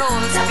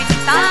parol sa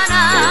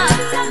bintana,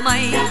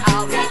 may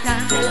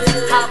awitan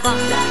habang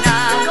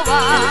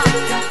ginagawa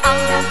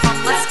ang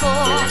pamasko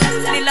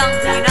nilang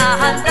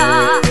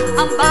hinahanda.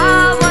 Ang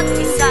bawat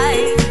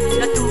isa'y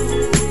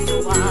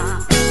natutuwa.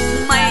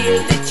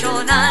 May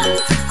lechyonan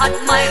at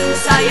mayroong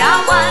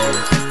sayawan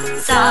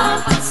sa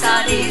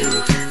pagsaliw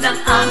ng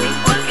aming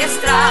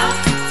orkestra.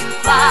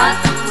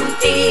 Batang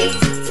munti,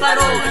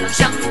 parol lang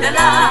siyang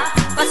dala.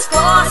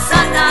 Pasko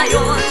sana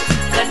yun,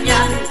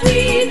 ganyan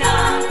rin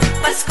na.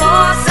 Pasko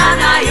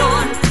sana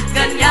yun,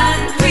 ganyan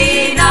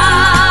rin na.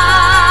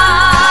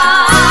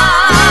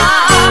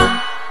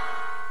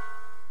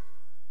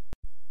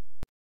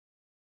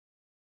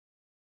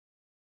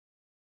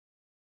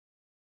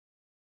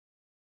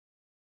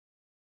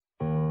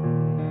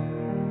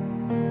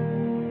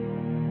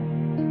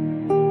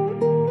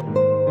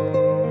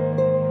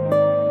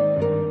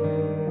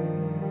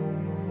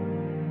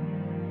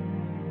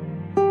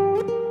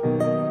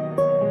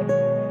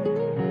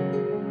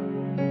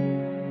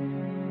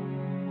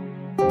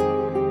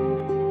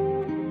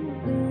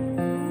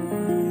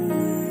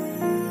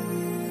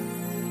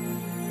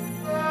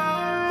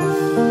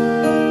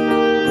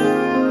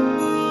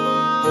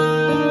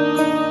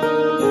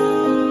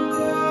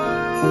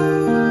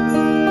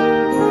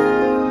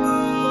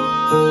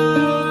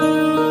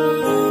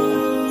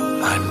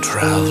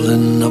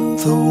 Traveling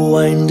up the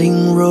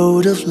winding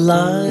road of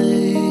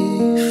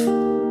life,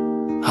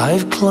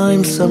 I've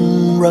climbed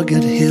some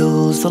rugged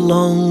hills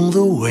along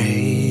the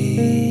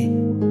way.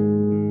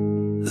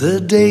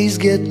 The days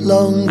get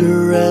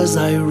longer as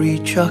I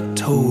reach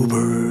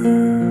October.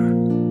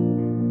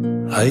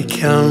 I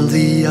count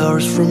the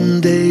hours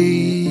from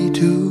day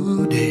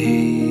to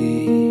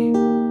day.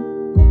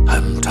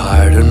 I'm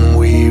tired and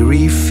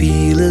weary,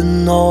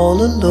 feeling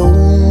all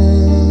alone.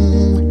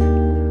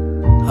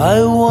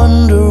 I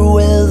wonder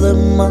where the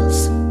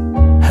months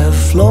have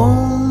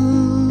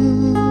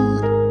flown.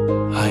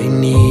 I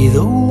need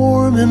the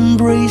warm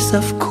embrace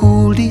of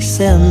cool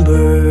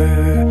December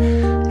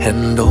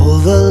and all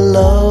the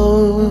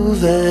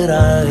love that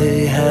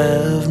I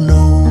have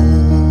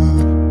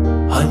known.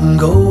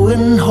 I'm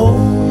going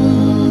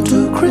home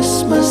to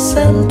Christmas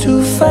and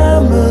to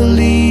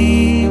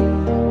family,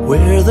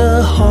 where the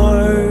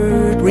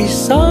heart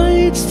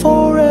resides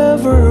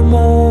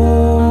forevermore.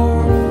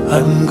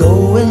 I'm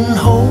going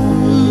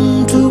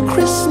home to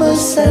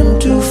Christmas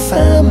and to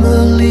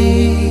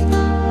family,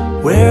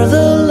 where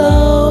the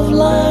love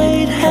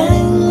light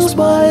hangs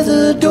by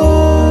the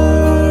door.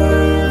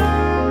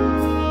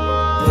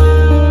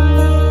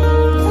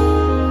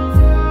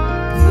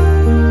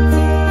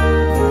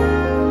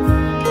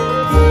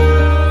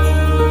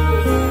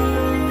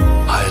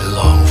 I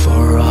long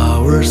for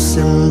our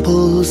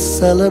simple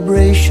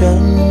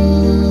celebration,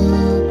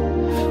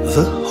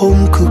 the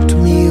home-cooked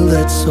meal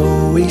that's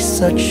always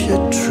such a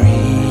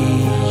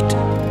treat,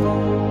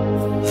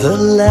 the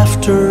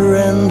laughter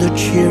and the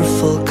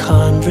cheerful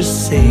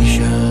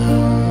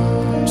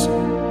conversations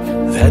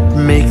that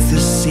make the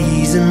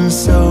season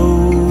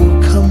so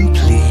complete.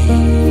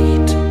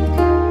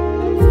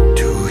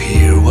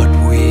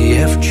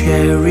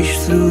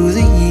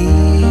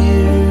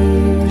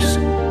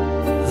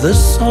 the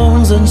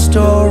songs and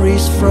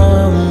stories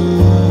from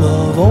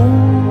of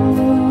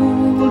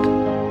old,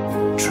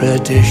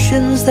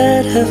 traditions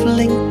that have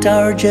linked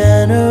our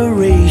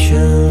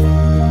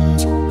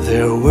generations.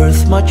 They're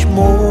worth much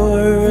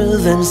more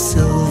than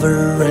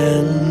silver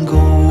and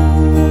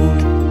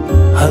gold.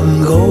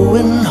 I'm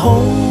going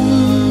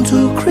home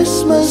to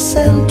Christmas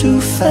and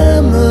to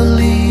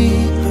family,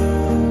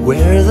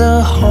 where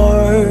the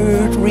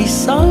heart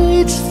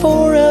resides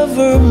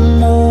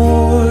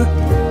forevermore.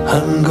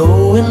 I'm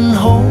going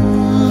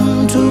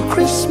home to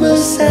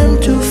Christmas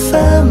and to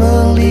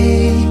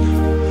family,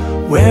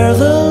 where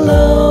the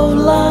love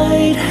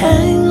light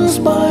hangs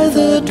by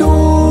the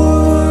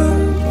door.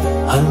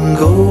 I'm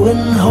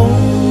going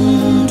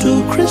home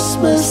to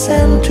Christmas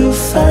and to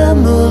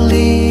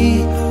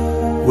family,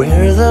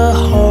 where the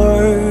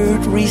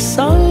heart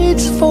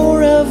resides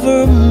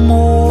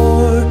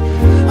forevermore.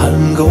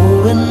 I'm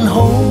going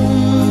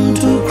home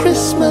to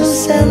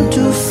Christmas and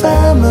to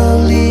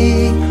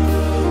family,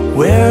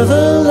 where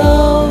the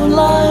love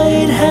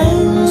light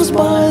hangs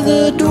by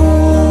the door.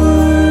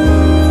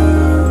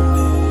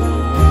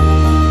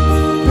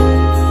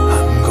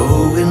 I'm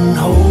going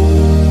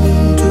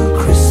home to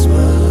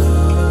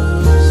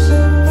Christmas.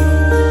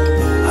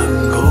 I'm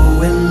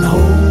going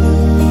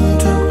home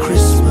to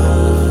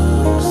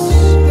Christmas.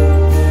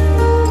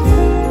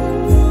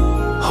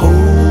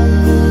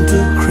 Home to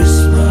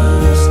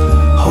Christmas.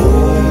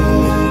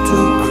 Home to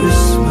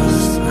Christmas.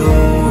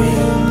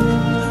 Going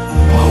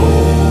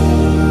home.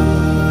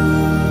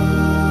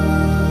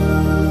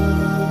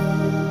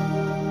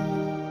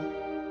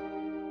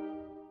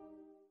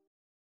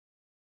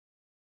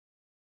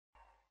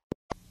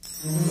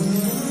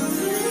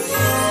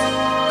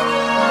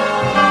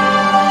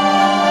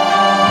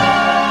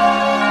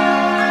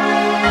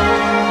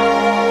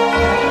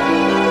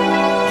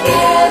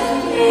 Give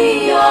me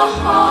your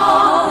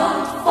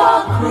heart for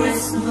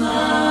Christmas.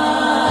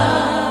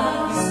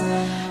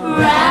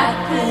 Wrap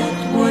it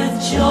with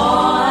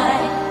joy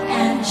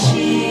and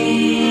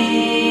cheer.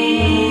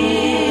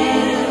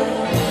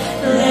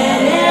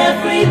 Let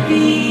every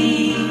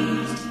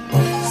beat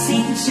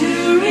seem to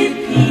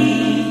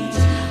repeat.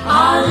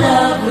 Our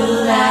love will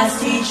last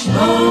each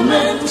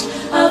moment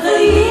of the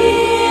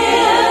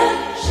year.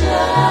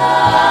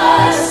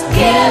 Just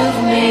give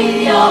me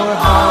your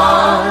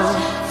heart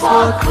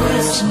for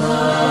Christmas.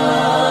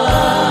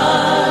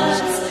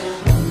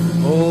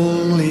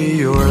 Only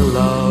your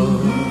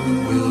love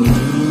will do.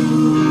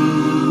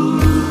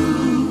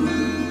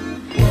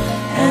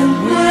 And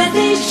with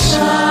each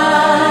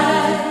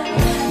sigh,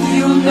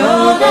 you'll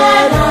know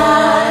that I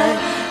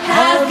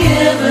have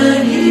given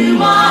you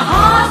my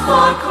heart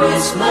for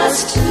Christmas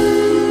too.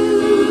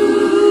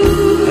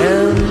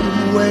 And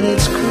when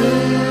it's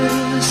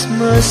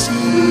Christmas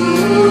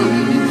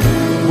Eve,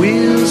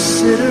 we'll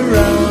sit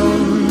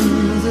around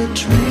the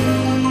tree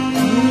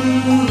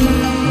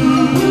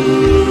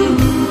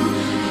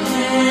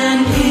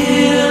And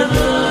hear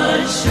the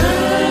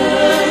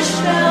church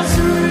bells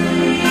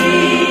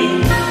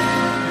ring.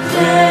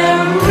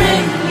 They're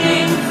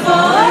ringing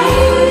for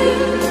you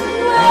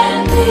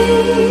and me.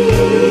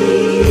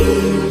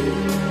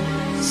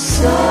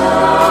 So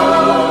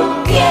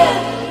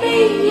give me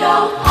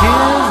your heart.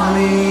 Give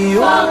me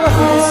your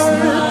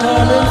heart,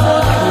 darling,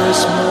 for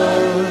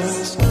Christmas.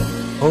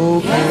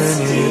 Open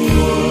it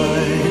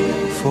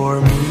wide for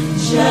me.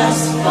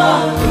 Just for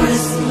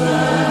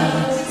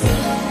Christmas,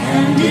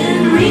 and in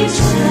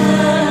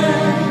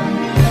return,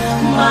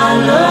 my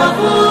love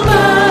will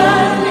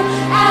burn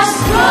as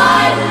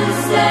bright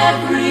as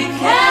every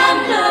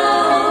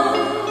candle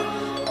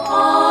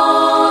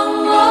on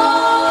the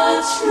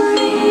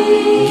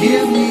tree.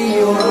 Give me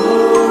your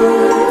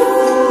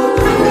heart for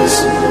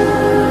Christmas.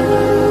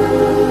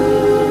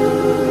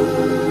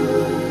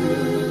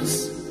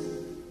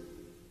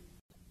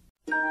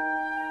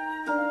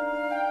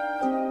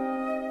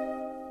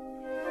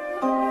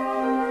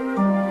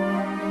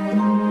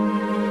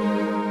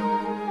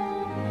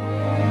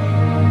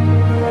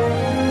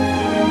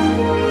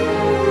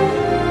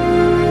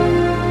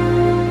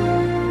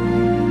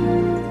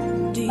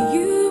 Do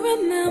you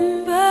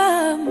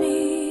remember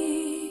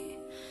me?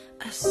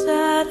 I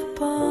sat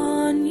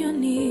upon your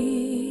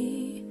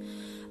knee.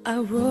 I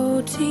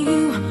wrote to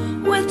you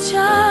with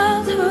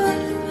childhood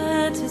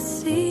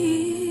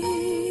fantasies.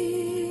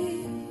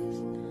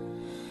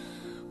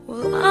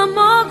 Well, I'm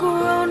all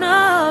grown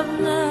up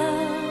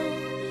now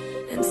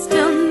and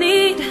still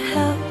need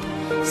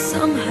help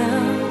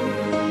somehow.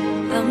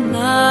 I'm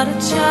not a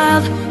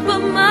child, but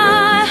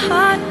my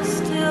heart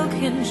still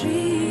can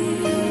dream.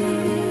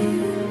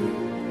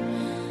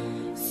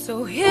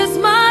 So here's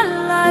my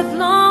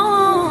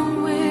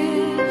lifelong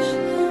wish,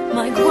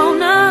 my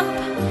grown-up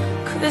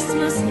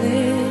Christmas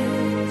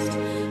list.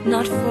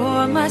 Not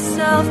for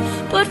myself,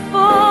 but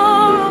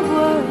for a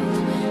world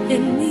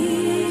in need.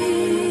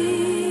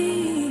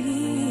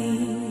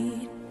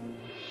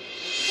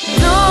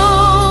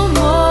 No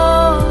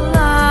more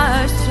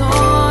lives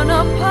torn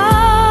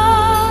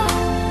apart.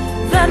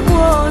 That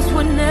wars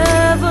would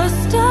never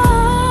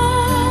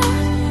stop,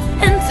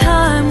 and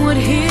time would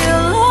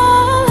heal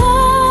all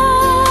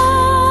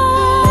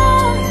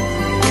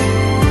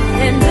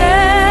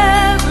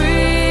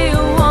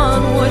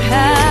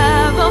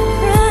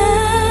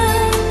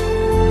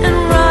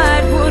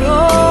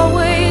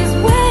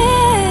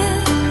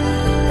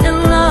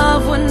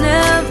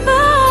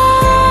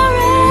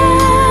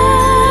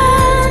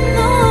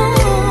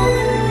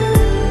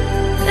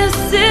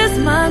is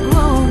my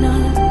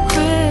grown-up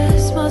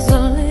Christmas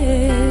list.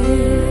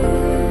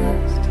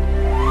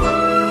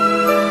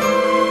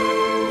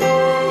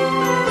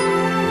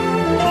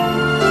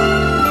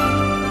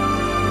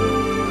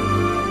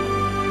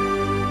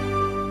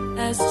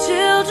 As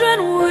children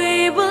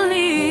we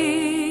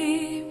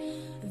believe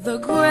the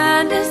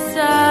grandest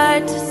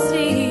sight to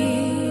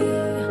see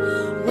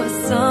was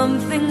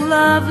something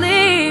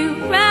lovely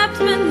wrapped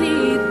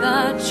beneath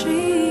the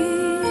tree.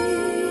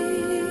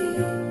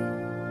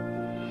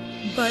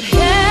 But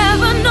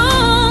heaven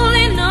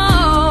only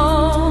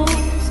knows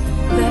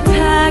that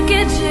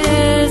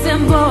packages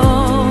and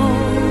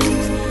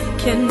bones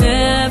can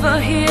never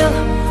heal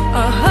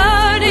a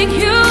hurting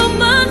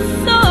human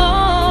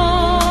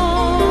soul.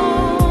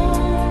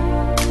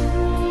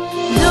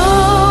 No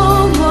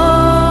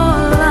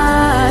more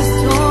lives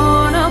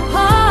torn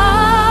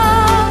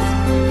apart.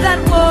 That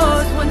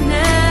wars would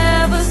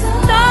never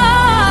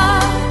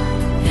stop,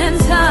 and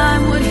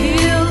time would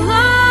heal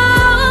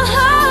all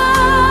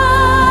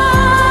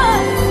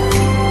hearts,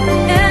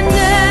 and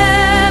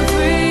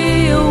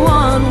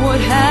everyone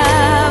would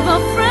have a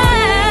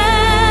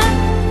friend,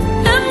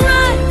 and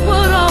right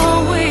would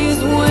always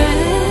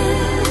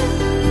win,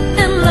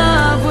 and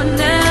love would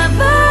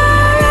never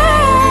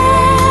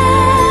end.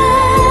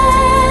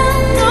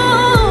 No,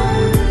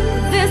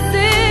 this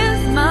is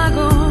my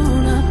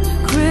grown-up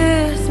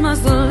Christmas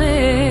list.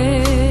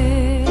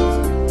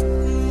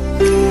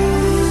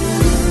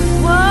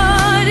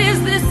 What is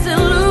this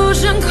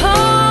illusion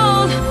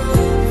called?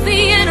 The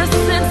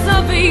innocence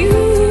of you.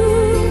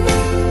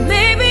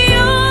 Maybe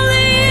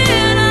only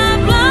in our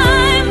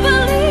blind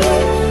belief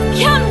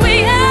can we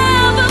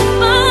ever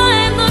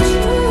find the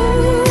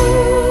truth.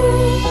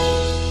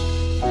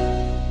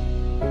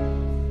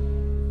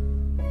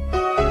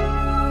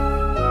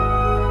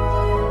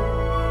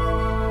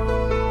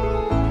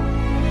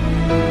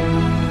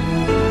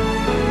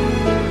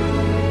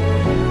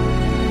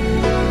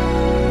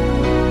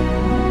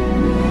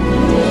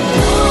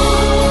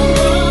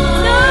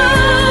 No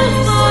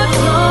more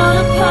torn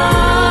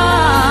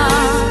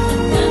apart,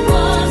 and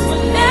wars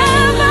would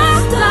never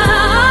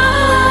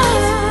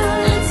stop,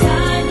 and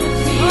time would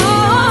heal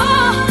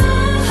all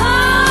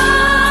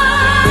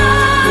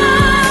hearts.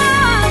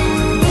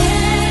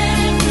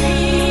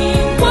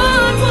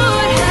 Everyone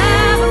would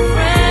have a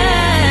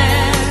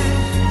friend,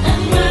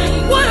 and right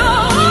would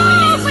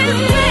always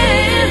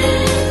win.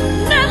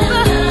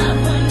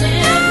 Never,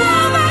 never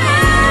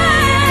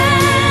end.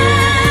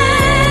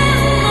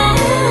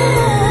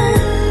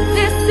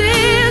 This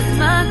is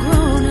my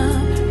grown-up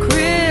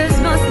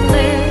Christmas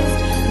list.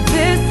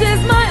 This is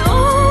my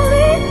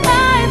only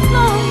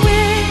lifelong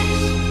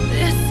wish.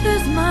 This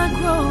is my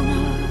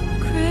grown-up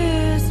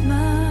Christmas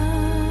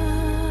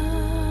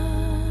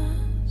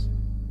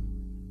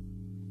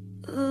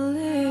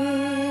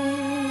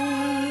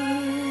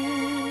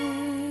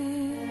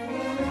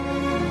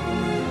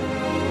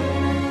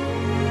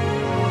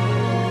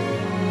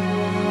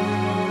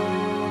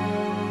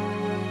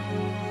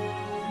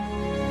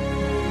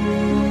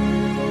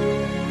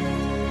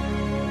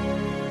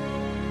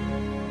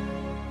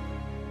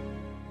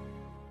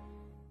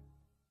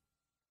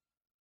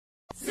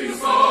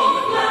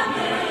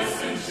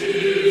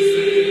Sing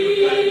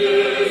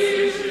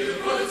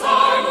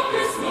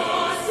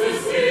a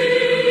Christmas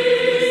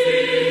carol,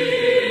 sing a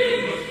Christmas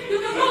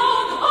carol,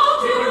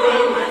 sing a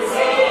Christmas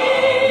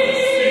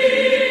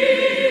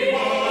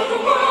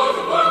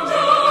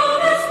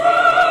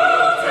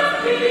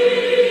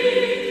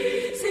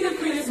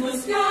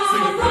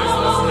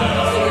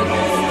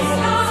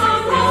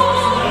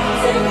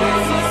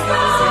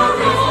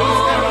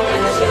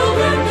and the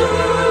children do.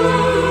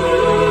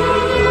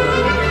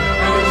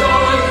 And the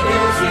joy and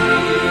beauty,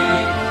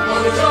 oh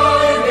the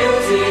joy and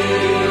beauty,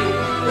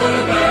 that a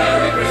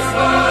Merry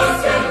Christmas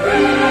can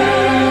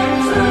bring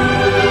to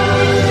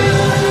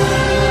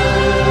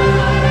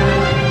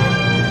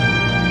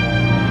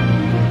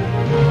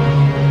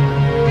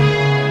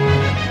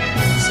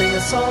Sing a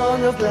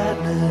song of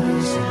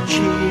gladness and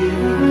cheer,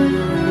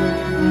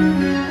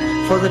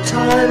 for the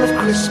time of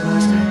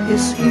Christmas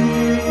is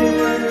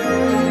here.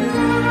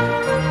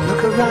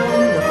 Look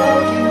around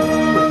about you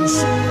and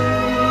see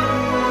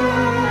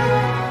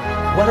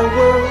what a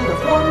world of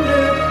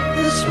wonder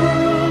this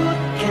world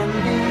can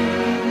be.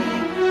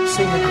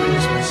 Sing a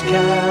Christmas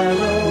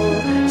carol,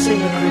 sing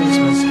a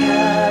Christmas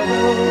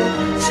carol,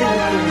 sing a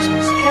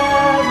Christmas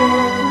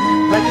carol,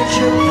 like the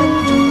children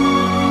do,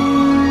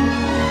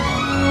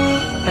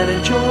 and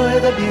enjoy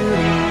the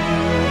beauty,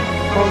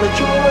 all the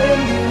joy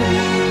and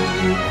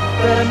beauty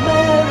that a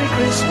Merry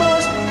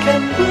Christmas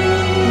can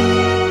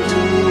bring to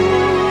you.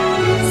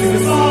 Sing a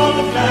song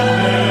of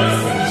gladness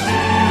and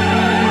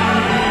cheer,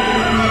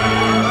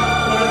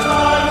 for the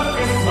time of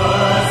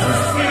Christmas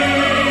is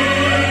here.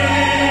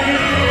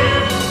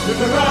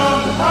 Look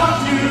around about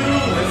you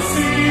and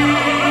see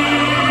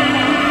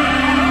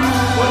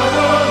what a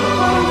world of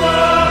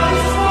wonder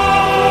this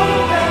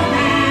world can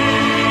be.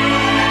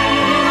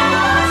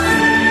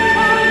 Sing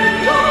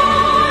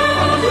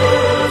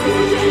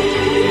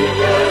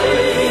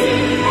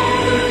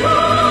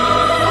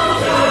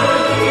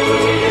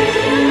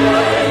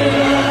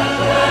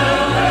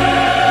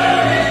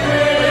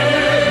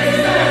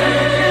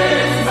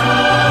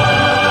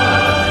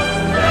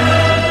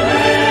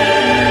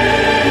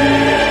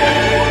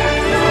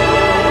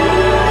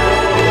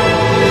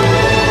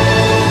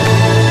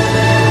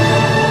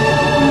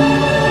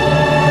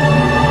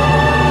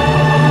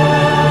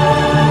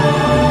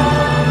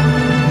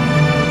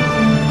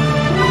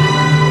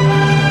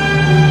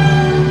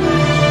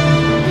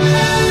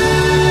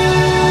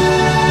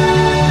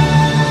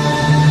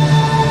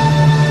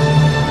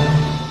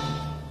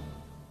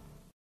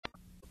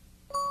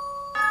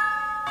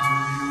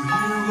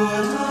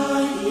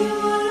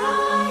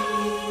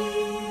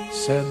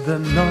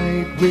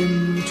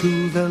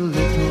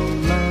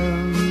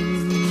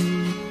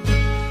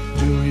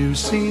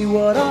see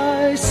what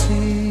I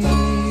see?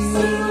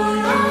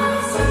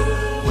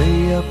 Way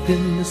up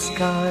in the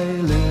sky,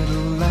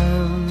 little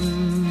lamb.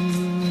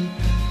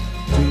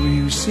 Do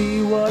you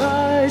see what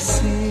I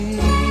see?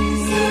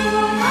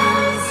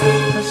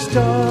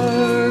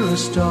 A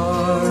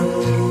star,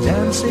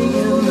 dancing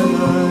in the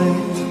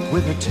night,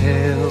 with a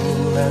tail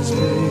as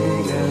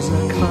big as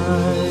a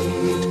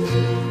kite,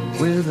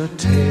 with a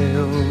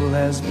tail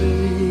as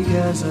big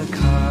as a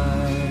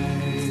kite.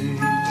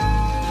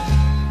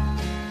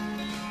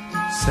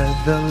 Said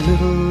the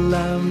little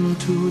lamb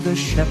to the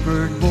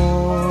shepherd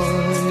boy,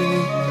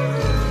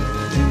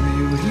 do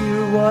you hear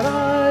what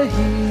I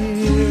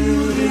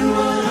hear?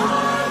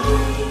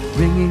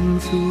 Ringing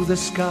through the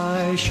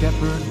sky,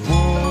 shepherd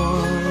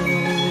boy,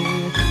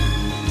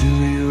 do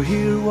you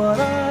hear what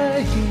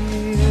I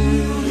hear?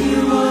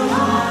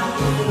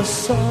 The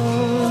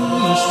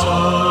song,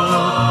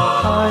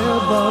 high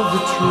above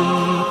the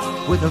tree,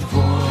 with a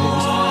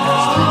voice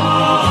as big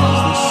as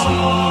the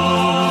sea,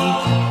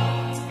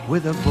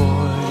 with a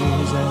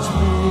voice as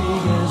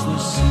big as the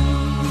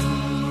sea.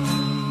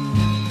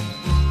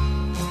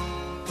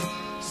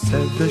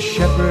 Said the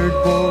shepherd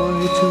boy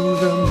to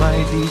the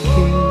mighty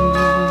king,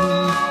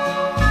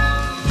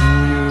 do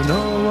you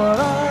know what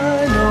I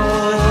know?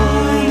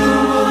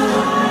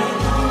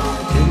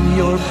 In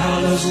your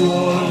palace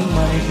warm,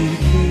 mighty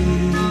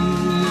king,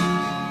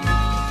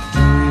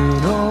 do you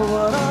know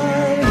what I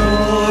know?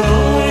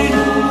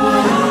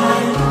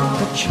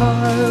 A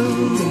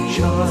child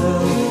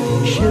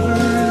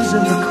shivers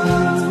in the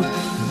cold.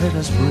 Let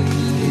us bring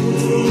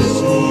him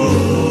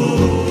silver.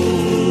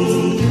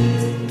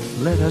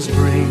 Let us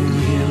bring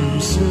him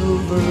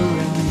silver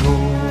and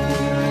gold.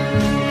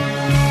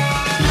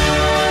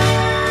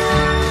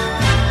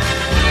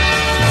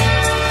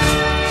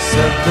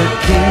 Said the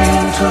king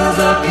to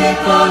the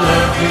people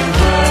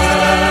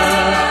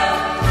everywhere,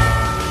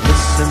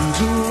 listen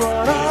to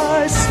what I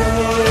say.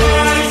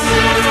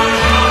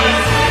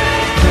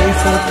 Pray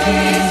for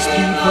peace,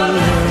 people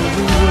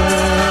everywhere.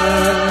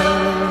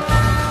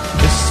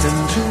 Listen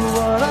to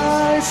what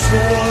I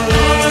say.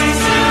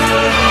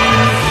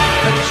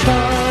 A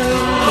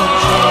child,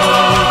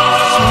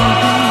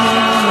 sleeping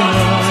in the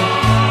night,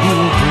 he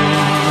will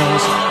bring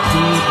us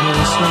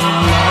goodness and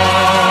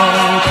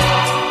light.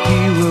 He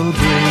will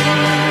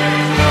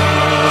bring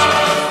us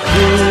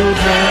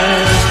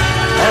goodness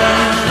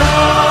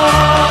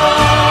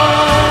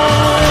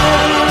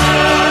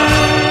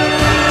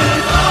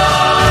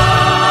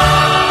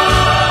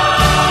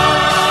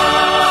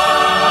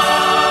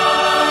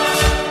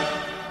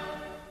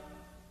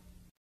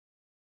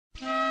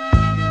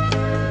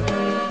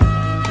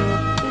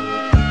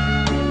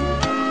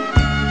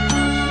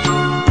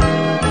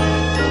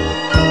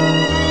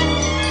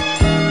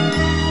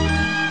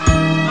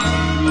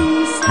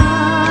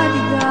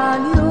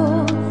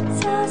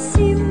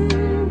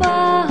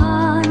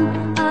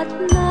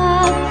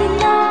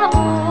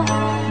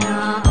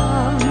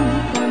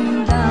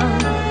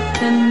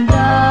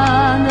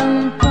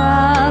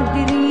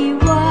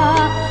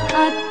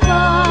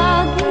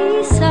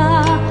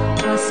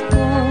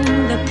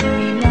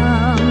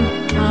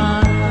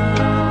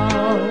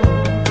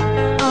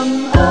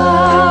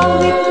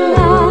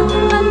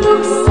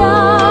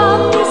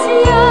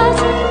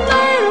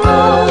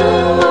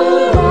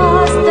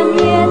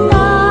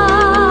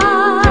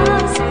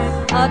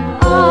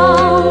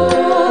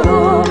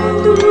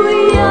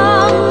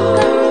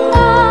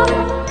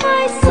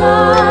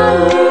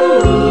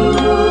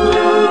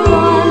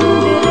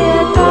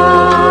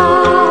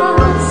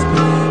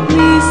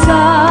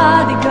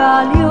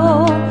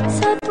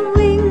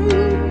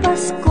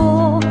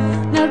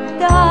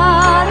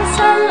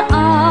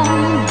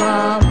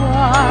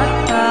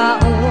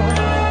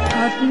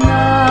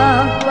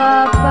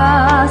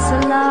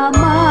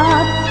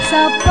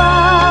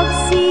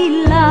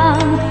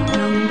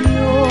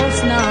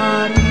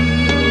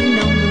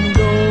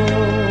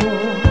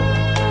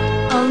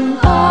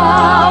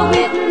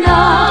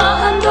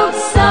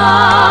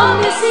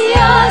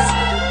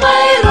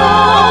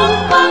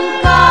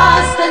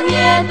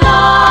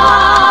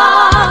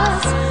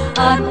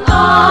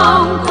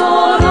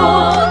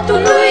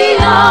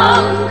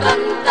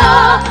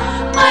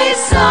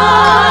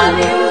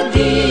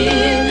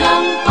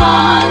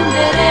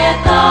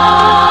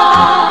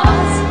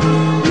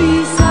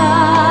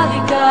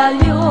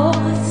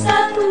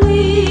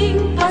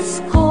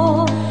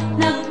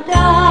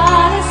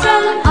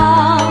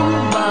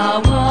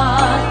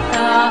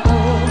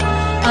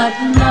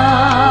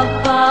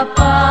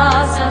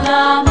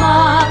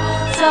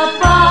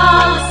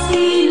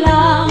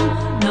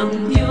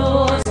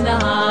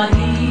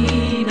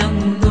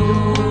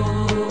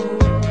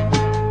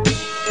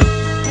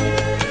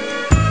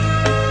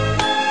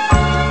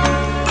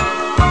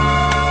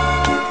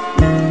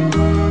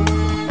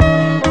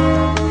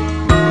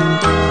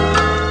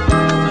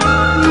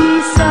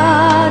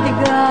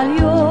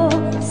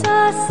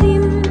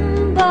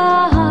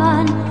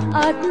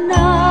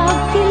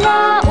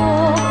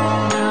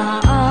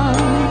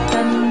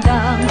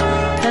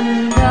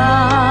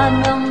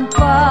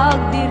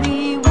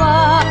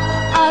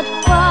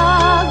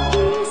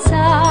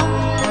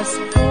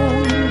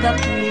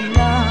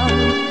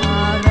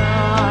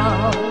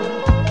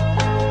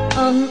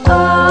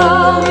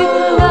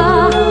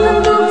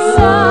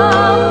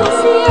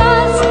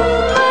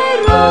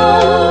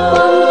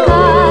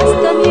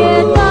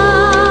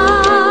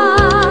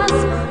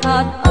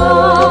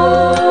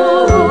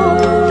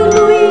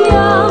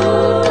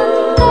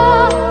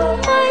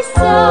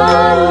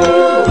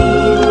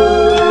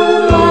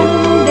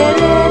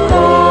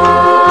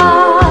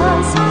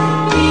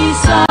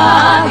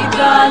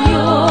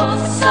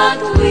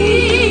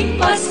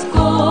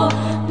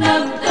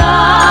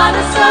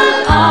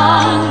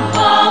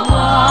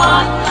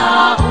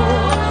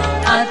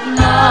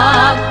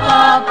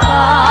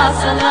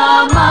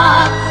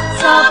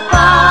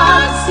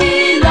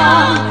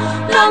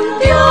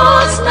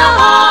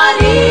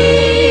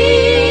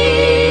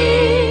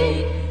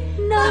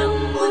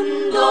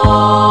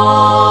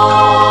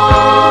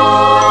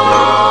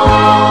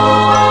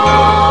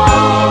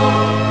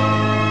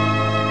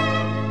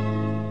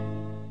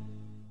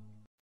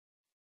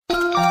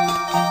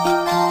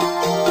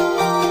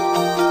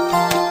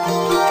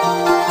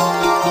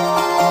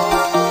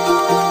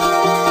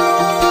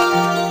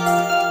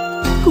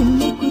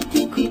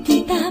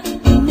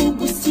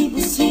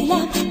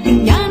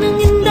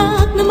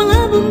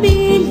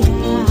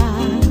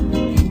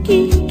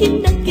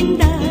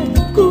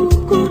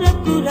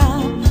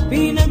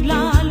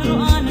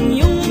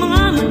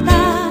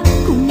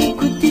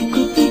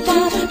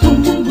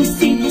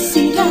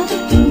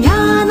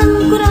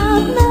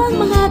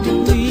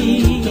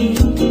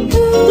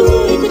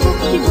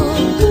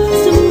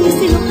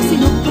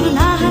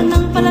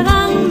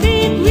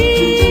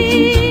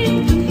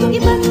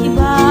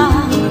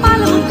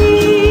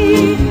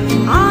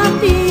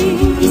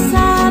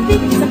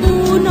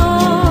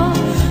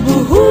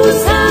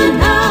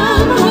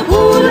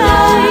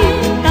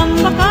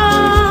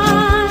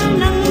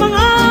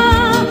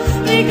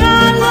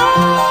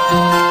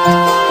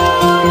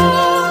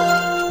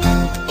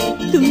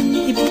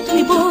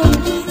Tumitibok-tibok,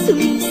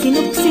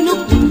 sumisinok-sinok,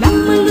 lang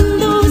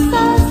malundo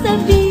sa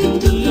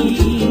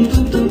sabihin.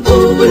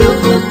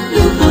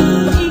 Pumulupot-lupot,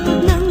 paikot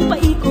ng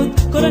paikot,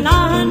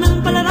 koronahan ng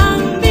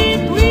palarang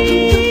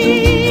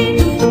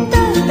bituin.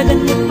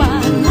 Tatagan niya pa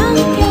ng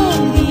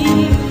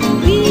candy,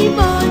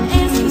 ribbon,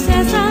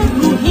 eskuses at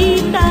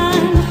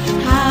guhitan,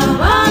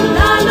 habang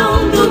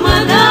lalong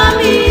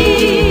dumadami.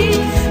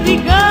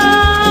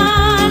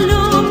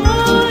 Regalo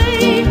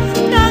mo'y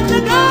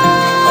dagdagan.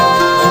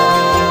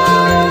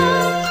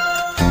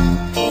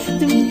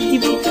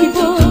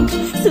 Tumitibok-tibok,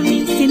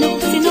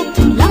 sumisinok-sinok,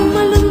 lang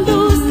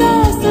malundo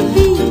sa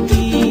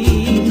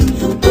sabihin.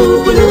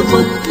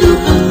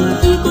 Pupulupot-lupot,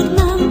 ikot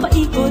ng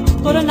paikot,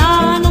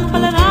 korona ng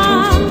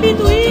palarang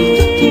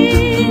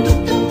bituin.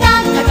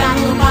 Dagdagan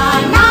mo pa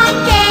ng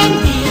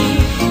candy,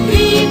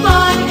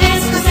 ribbon,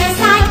 eskuses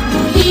at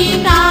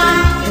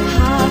guhitan,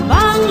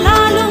 habang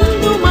lalong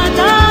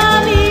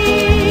dumadami.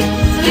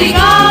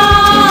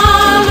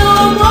 Regalo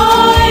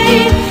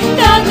mo'y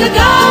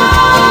dagdagan.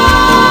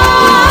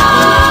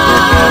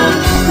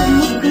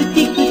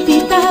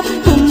 Kumukuti-kutitap,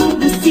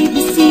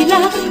 kumubusi-busila,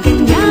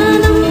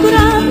 ganyan ang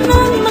kurap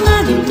ng mga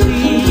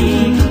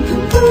dingwing.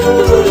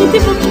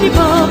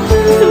 Tumitibok-tibok,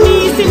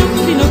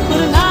 sumisinok-sinok,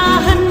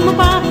 koronahan mo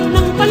pa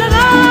ng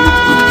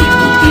palarang.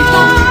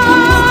 Tibok-tibok,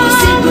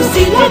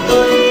 kumubusi-busila,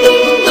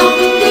 ding-dong,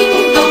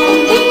 ding-dong,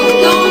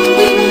 ding-dong,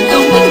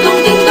 ding-dong, ding-dong,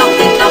 ding-dong,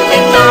 ding-dong,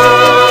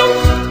 ding-dong.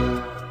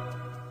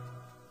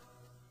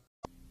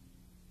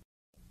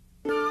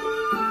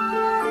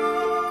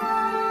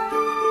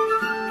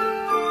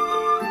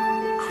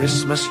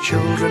 Christmas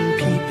children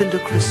peep into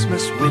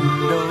Christmas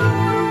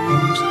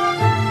windows,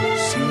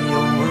 see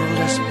a world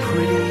as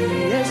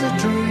pretty as a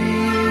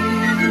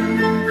dream.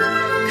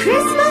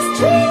 Christmas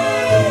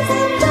trees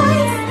and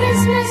lights,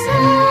 Christmas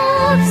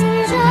hopes and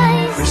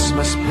joys.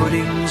 Christmas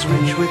puddings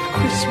rich with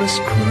Christmas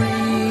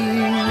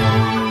cream.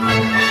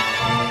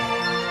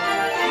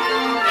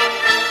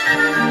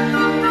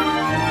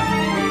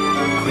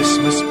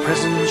 Christmas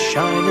presents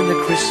shine in the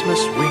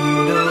Christmas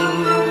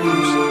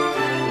windows,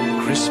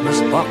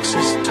 Christmas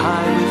boxes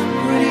tied with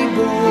pretty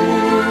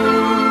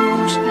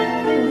bows.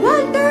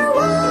 Wonder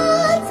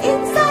what's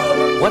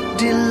inside, What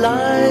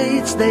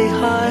delights they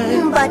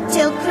hide, but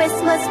till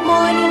Christmas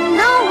morning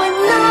no one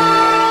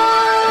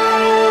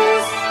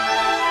knows.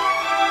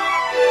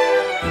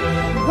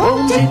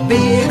 won't it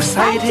be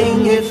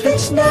exciting if it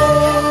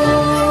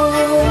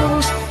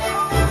snows?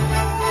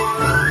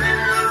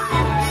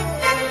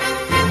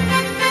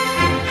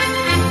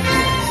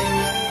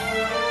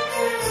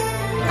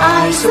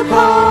 I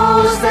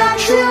suppose that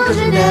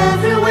children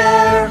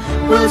everywhere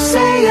will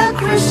say a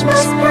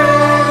Christmas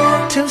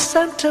prayer till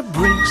Santa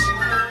brings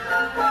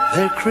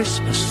their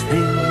Christmas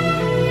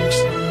things.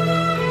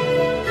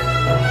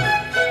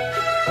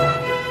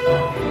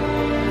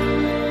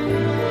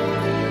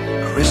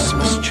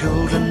 Christmas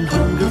children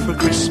hunger for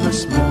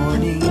Christmas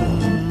morning,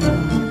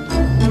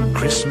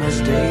 Christmas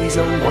day's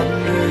a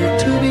wonder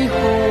to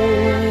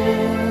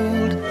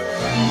behold.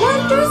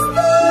 Wondrous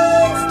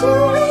things to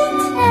eat,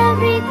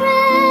 every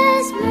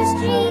Christmas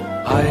treat.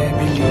 I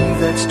believe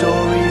that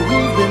story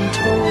we've been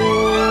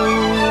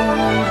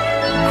told.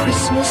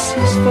 Christmas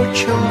is for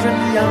children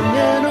young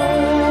and old.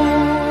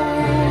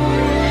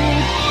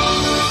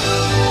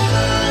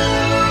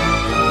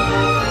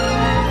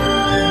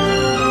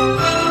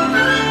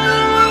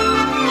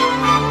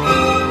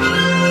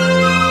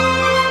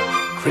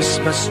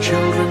 Christmas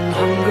children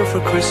hunger for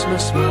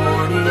Christmas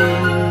morning,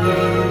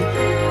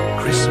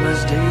 Christmas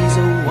day's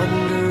a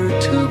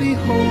wonder to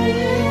behold.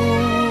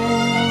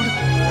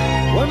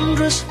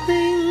 Wondrous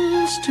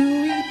things to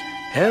eat,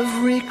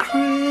 every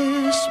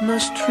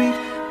Christmas treat.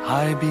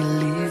 I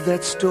believe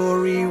that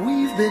story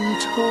we've been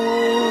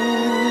told.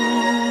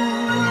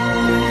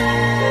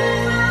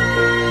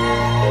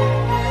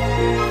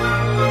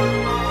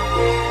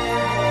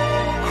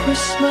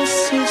 Christmas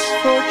is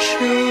for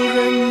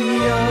children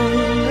young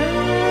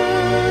and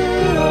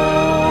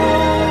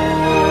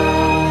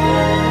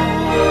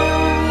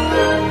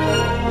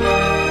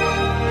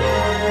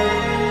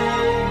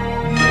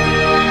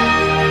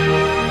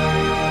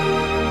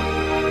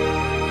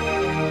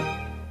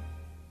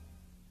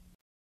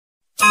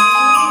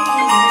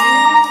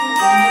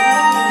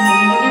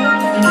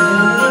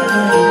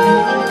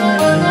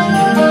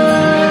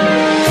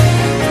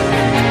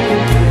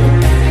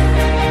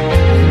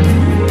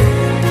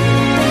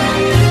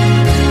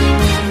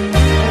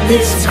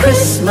It's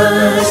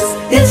Christmas,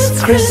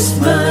 it's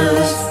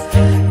Christmas.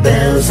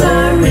 Bells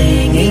are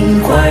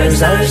ringing,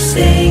 choirs are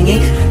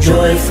singing,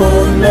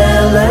 joyful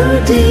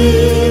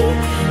melody.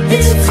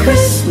 It's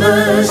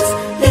Christmas,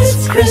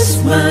 it's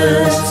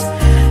Christmas.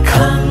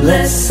 Come,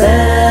 let's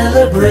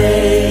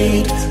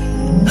celebrate.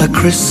 A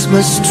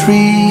Christmas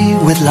tree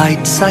with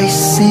lights I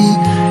see,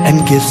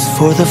 and gifts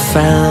for the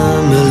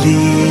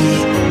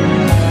family.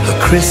 A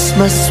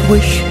Christmas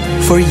wish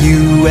for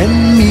you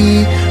and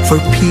me, for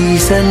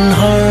peace and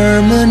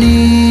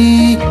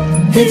harmony.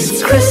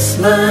 It's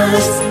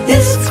Christmas,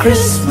 it's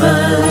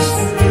Christmas.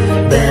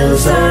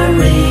 Bells are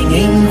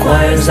ringing,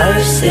 choirs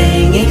are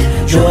singing,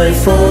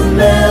 joyful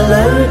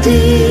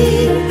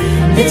melody.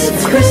 It's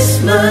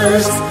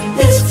Christmas,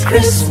 it's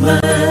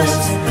Christmas,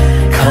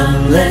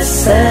 come let's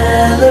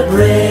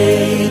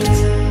celebrate.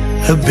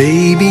 A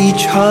baby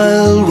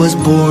child was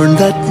born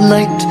that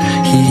night,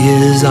 he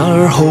is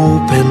our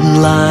hope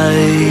and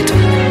light.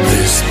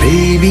 This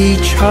baby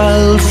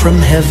child from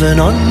heaven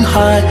on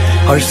high,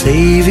 our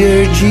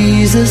Savior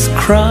Jesus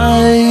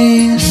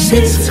Christ.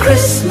 It's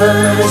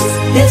Christmas,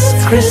 it's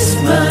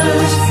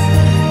Christmas,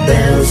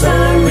 bells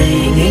are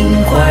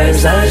ringing,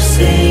 choirs are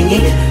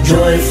singing,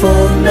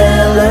 joyful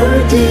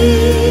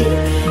melody.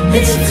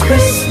 It's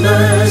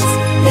Christmas,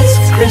 it's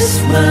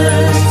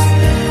Christmas,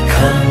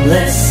 come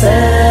let's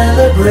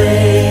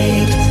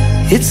celebrate.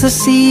 It's a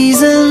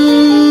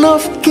season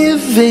of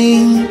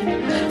giving,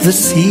 the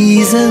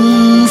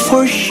season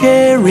for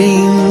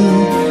sharing.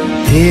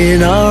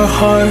 In our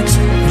hearts,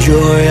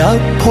 joy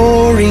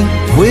outpouring,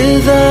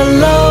 with the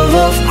love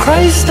of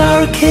Christ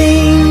our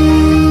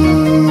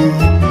King.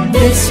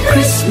 It's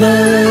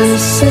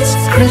Christmas, it's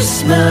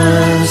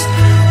Christmas,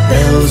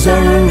 bells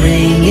are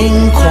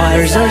ringing,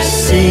 choirs are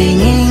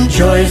singing,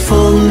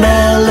 joyful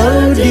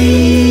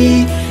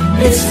melody.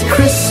 It's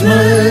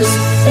Christmas,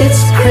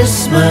 it's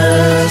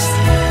Christmas,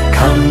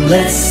 come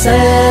let's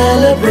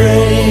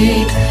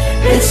celebrate.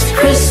 It's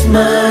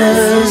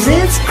Christmas,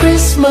 it's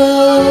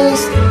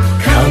Christmas,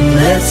 come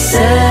let's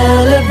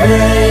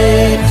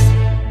celebrate.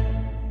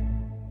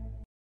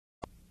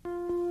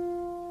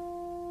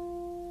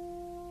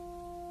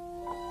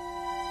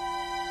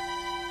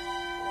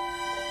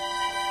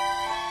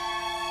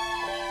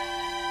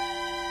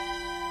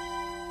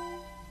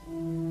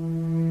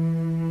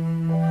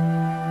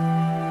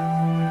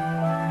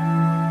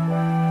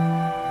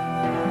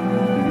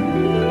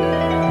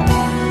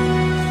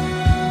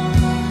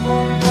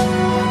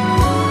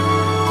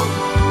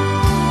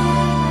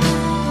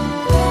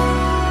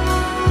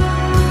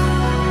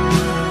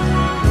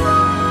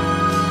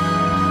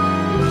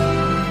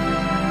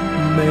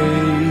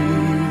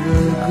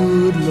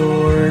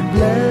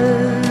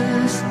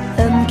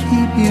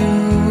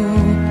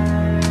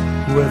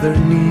 Whether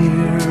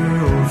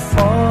near or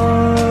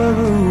far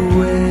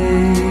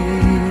away,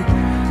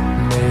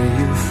 may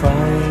you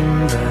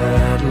find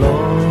that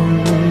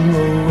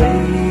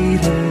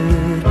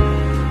long-awaited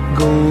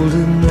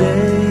golden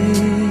day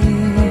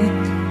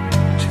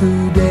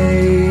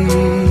today.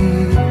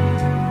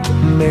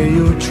 May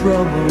your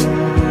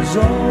troubles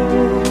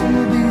all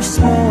be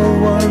small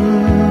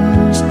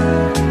ones,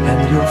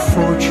 and your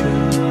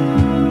fortune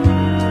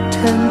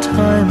 10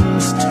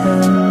 times 10.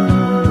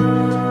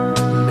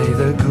 May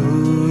the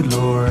good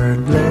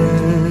Lord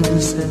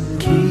bless and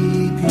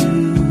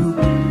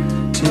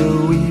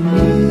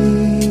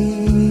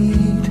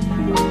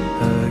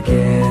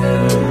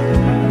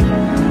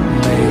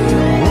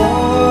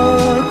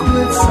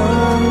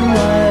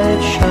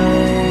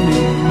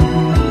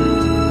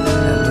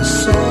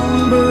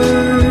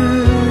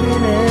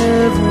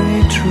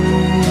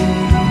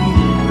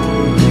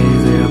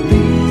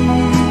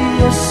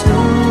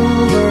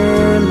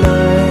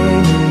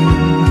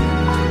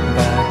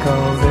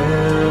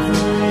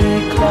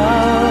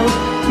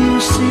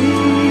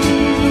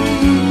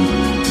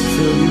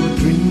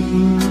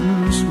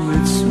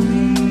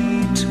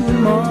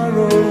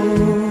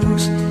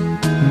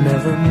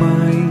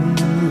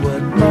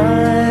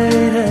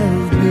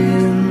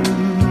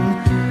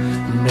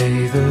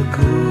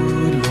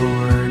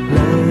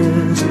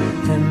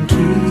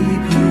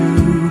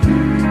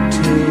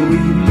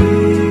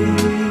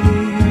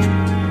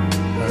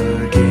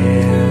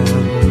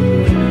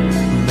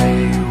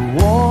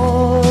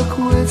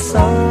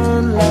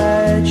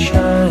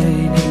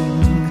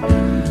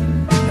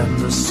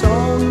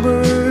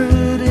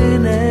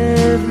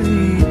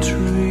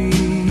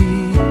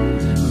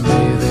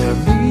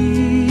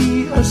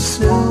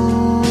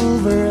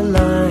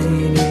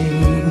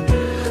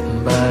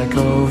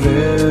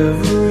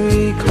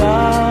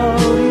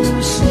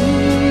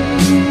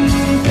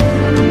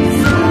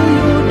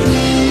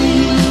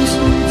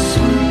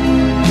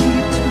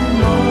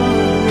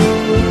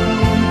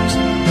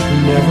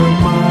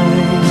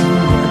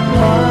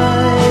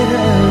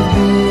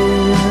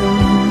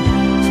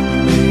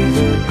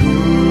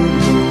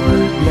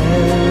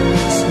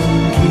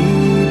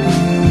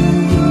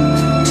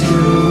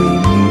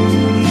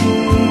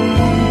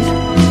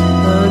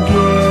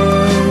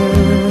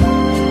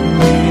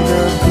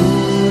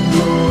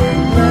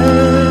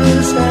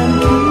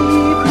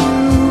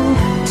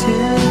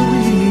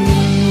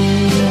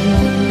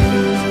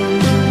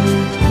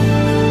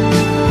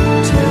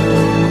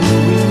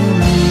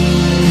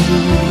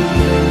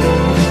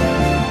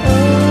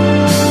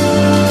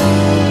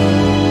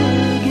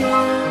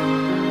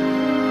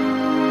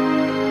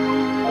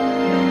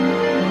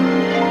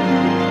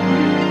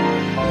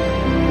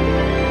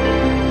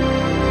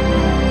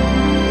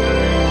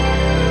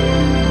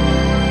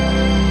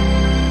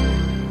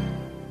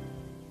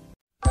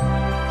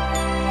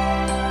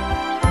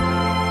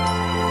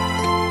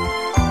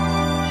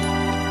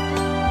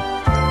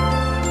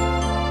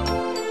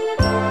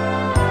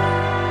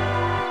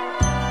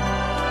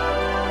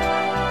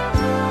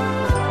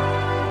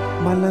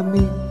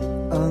Malamig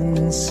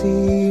ang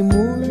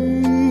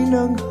simoy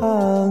ng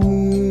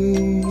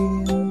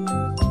hangin,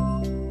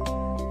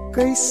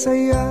 kay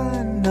saya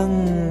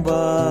ng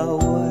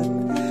bawat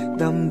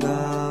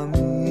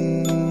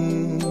damdamin.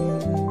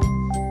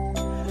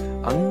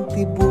 Ang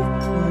tibok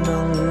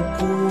ng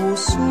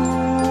puso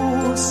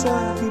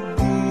sa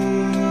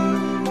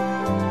dibdib,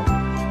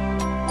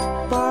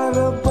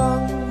 para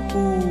bang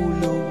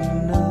hulog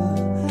na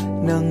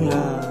ng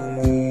langit.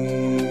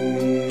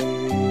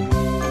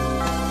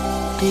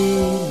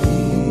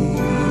 Piling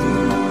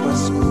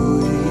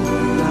Pasko'y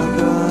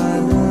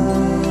lagana,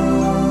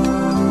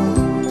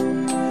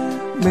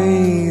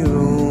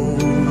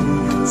 mayroong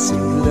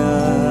sigla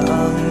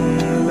ang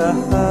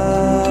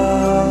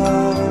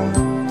lahat.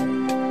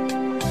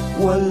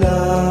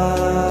 Wala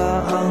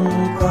ang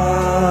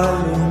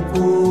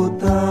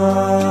kalungkutan,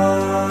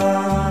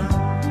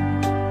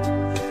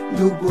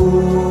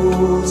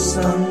 lubos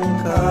ang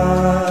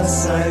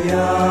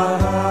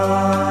kasayahan.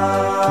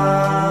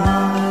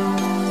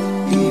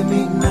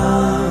 Ibig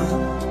ng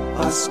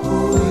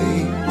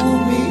Pasko'y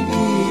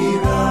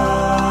umiiral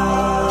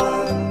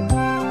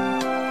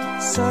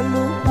sa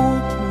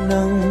loob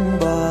ng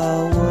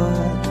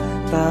bawat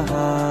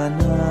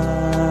tahanan.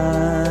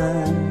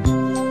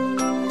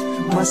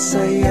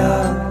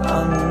 Masaya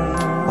ang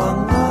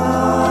mga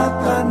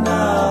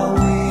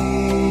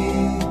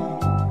tanawin,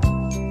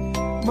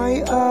 may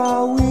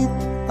awit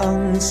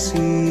ang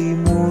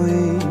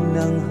simoy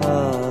ng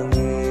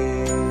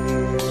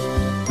hangin.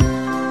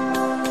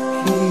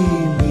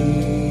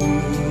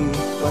 Himig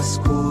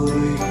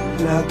Pasko'y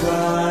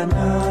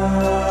lagana,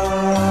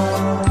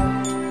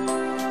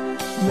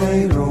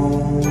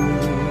 mayroong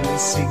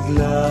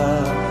sigla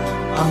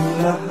ang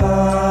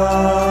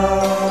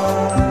lahat.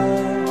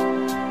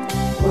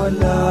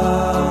 Wala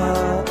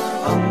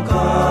ang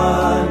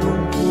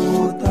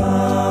kalungkutan,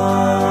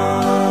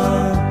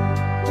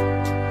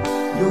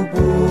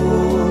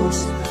 lubos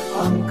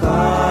ang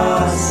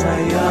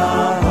kasayahan.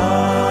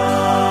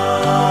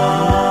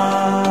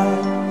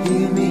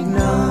 Himig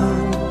ng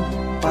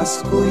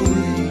Pasko'y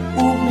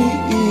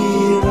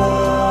umiiral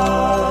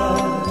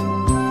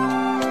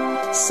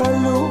sa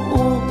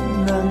loob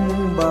ng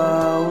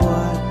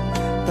bawat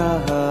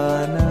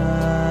tahanan.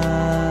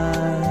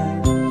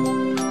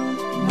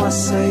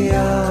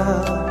 Masaya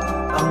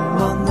ang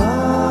mga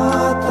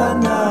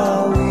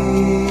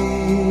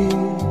tanawin,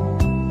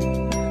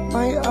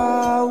 may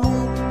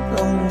awit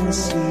ang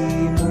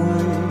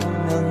simoy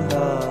ng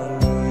hangin.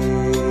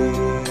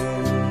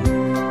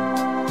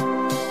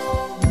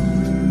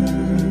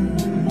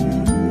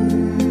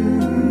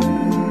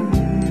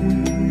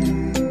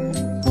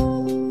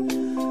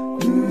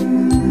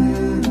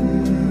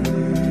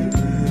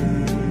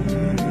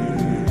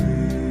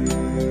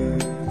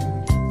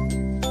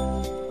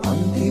 Ang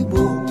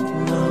tibok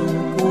ng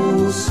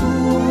puso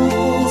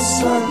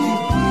sa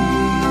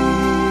dibdib,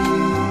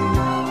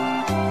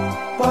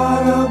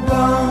 para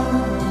bang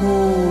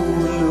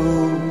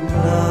hulog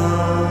na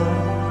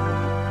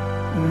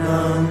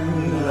ng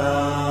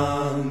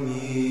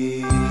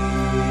langit.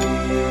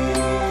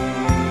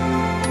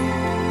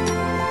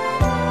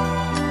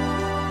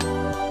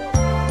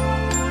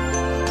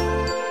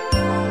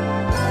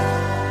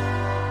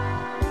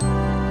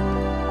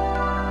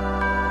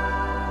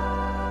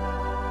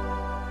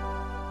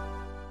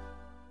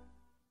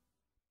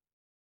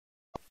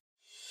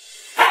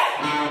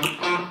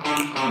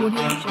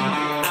 Audio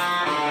Jungle.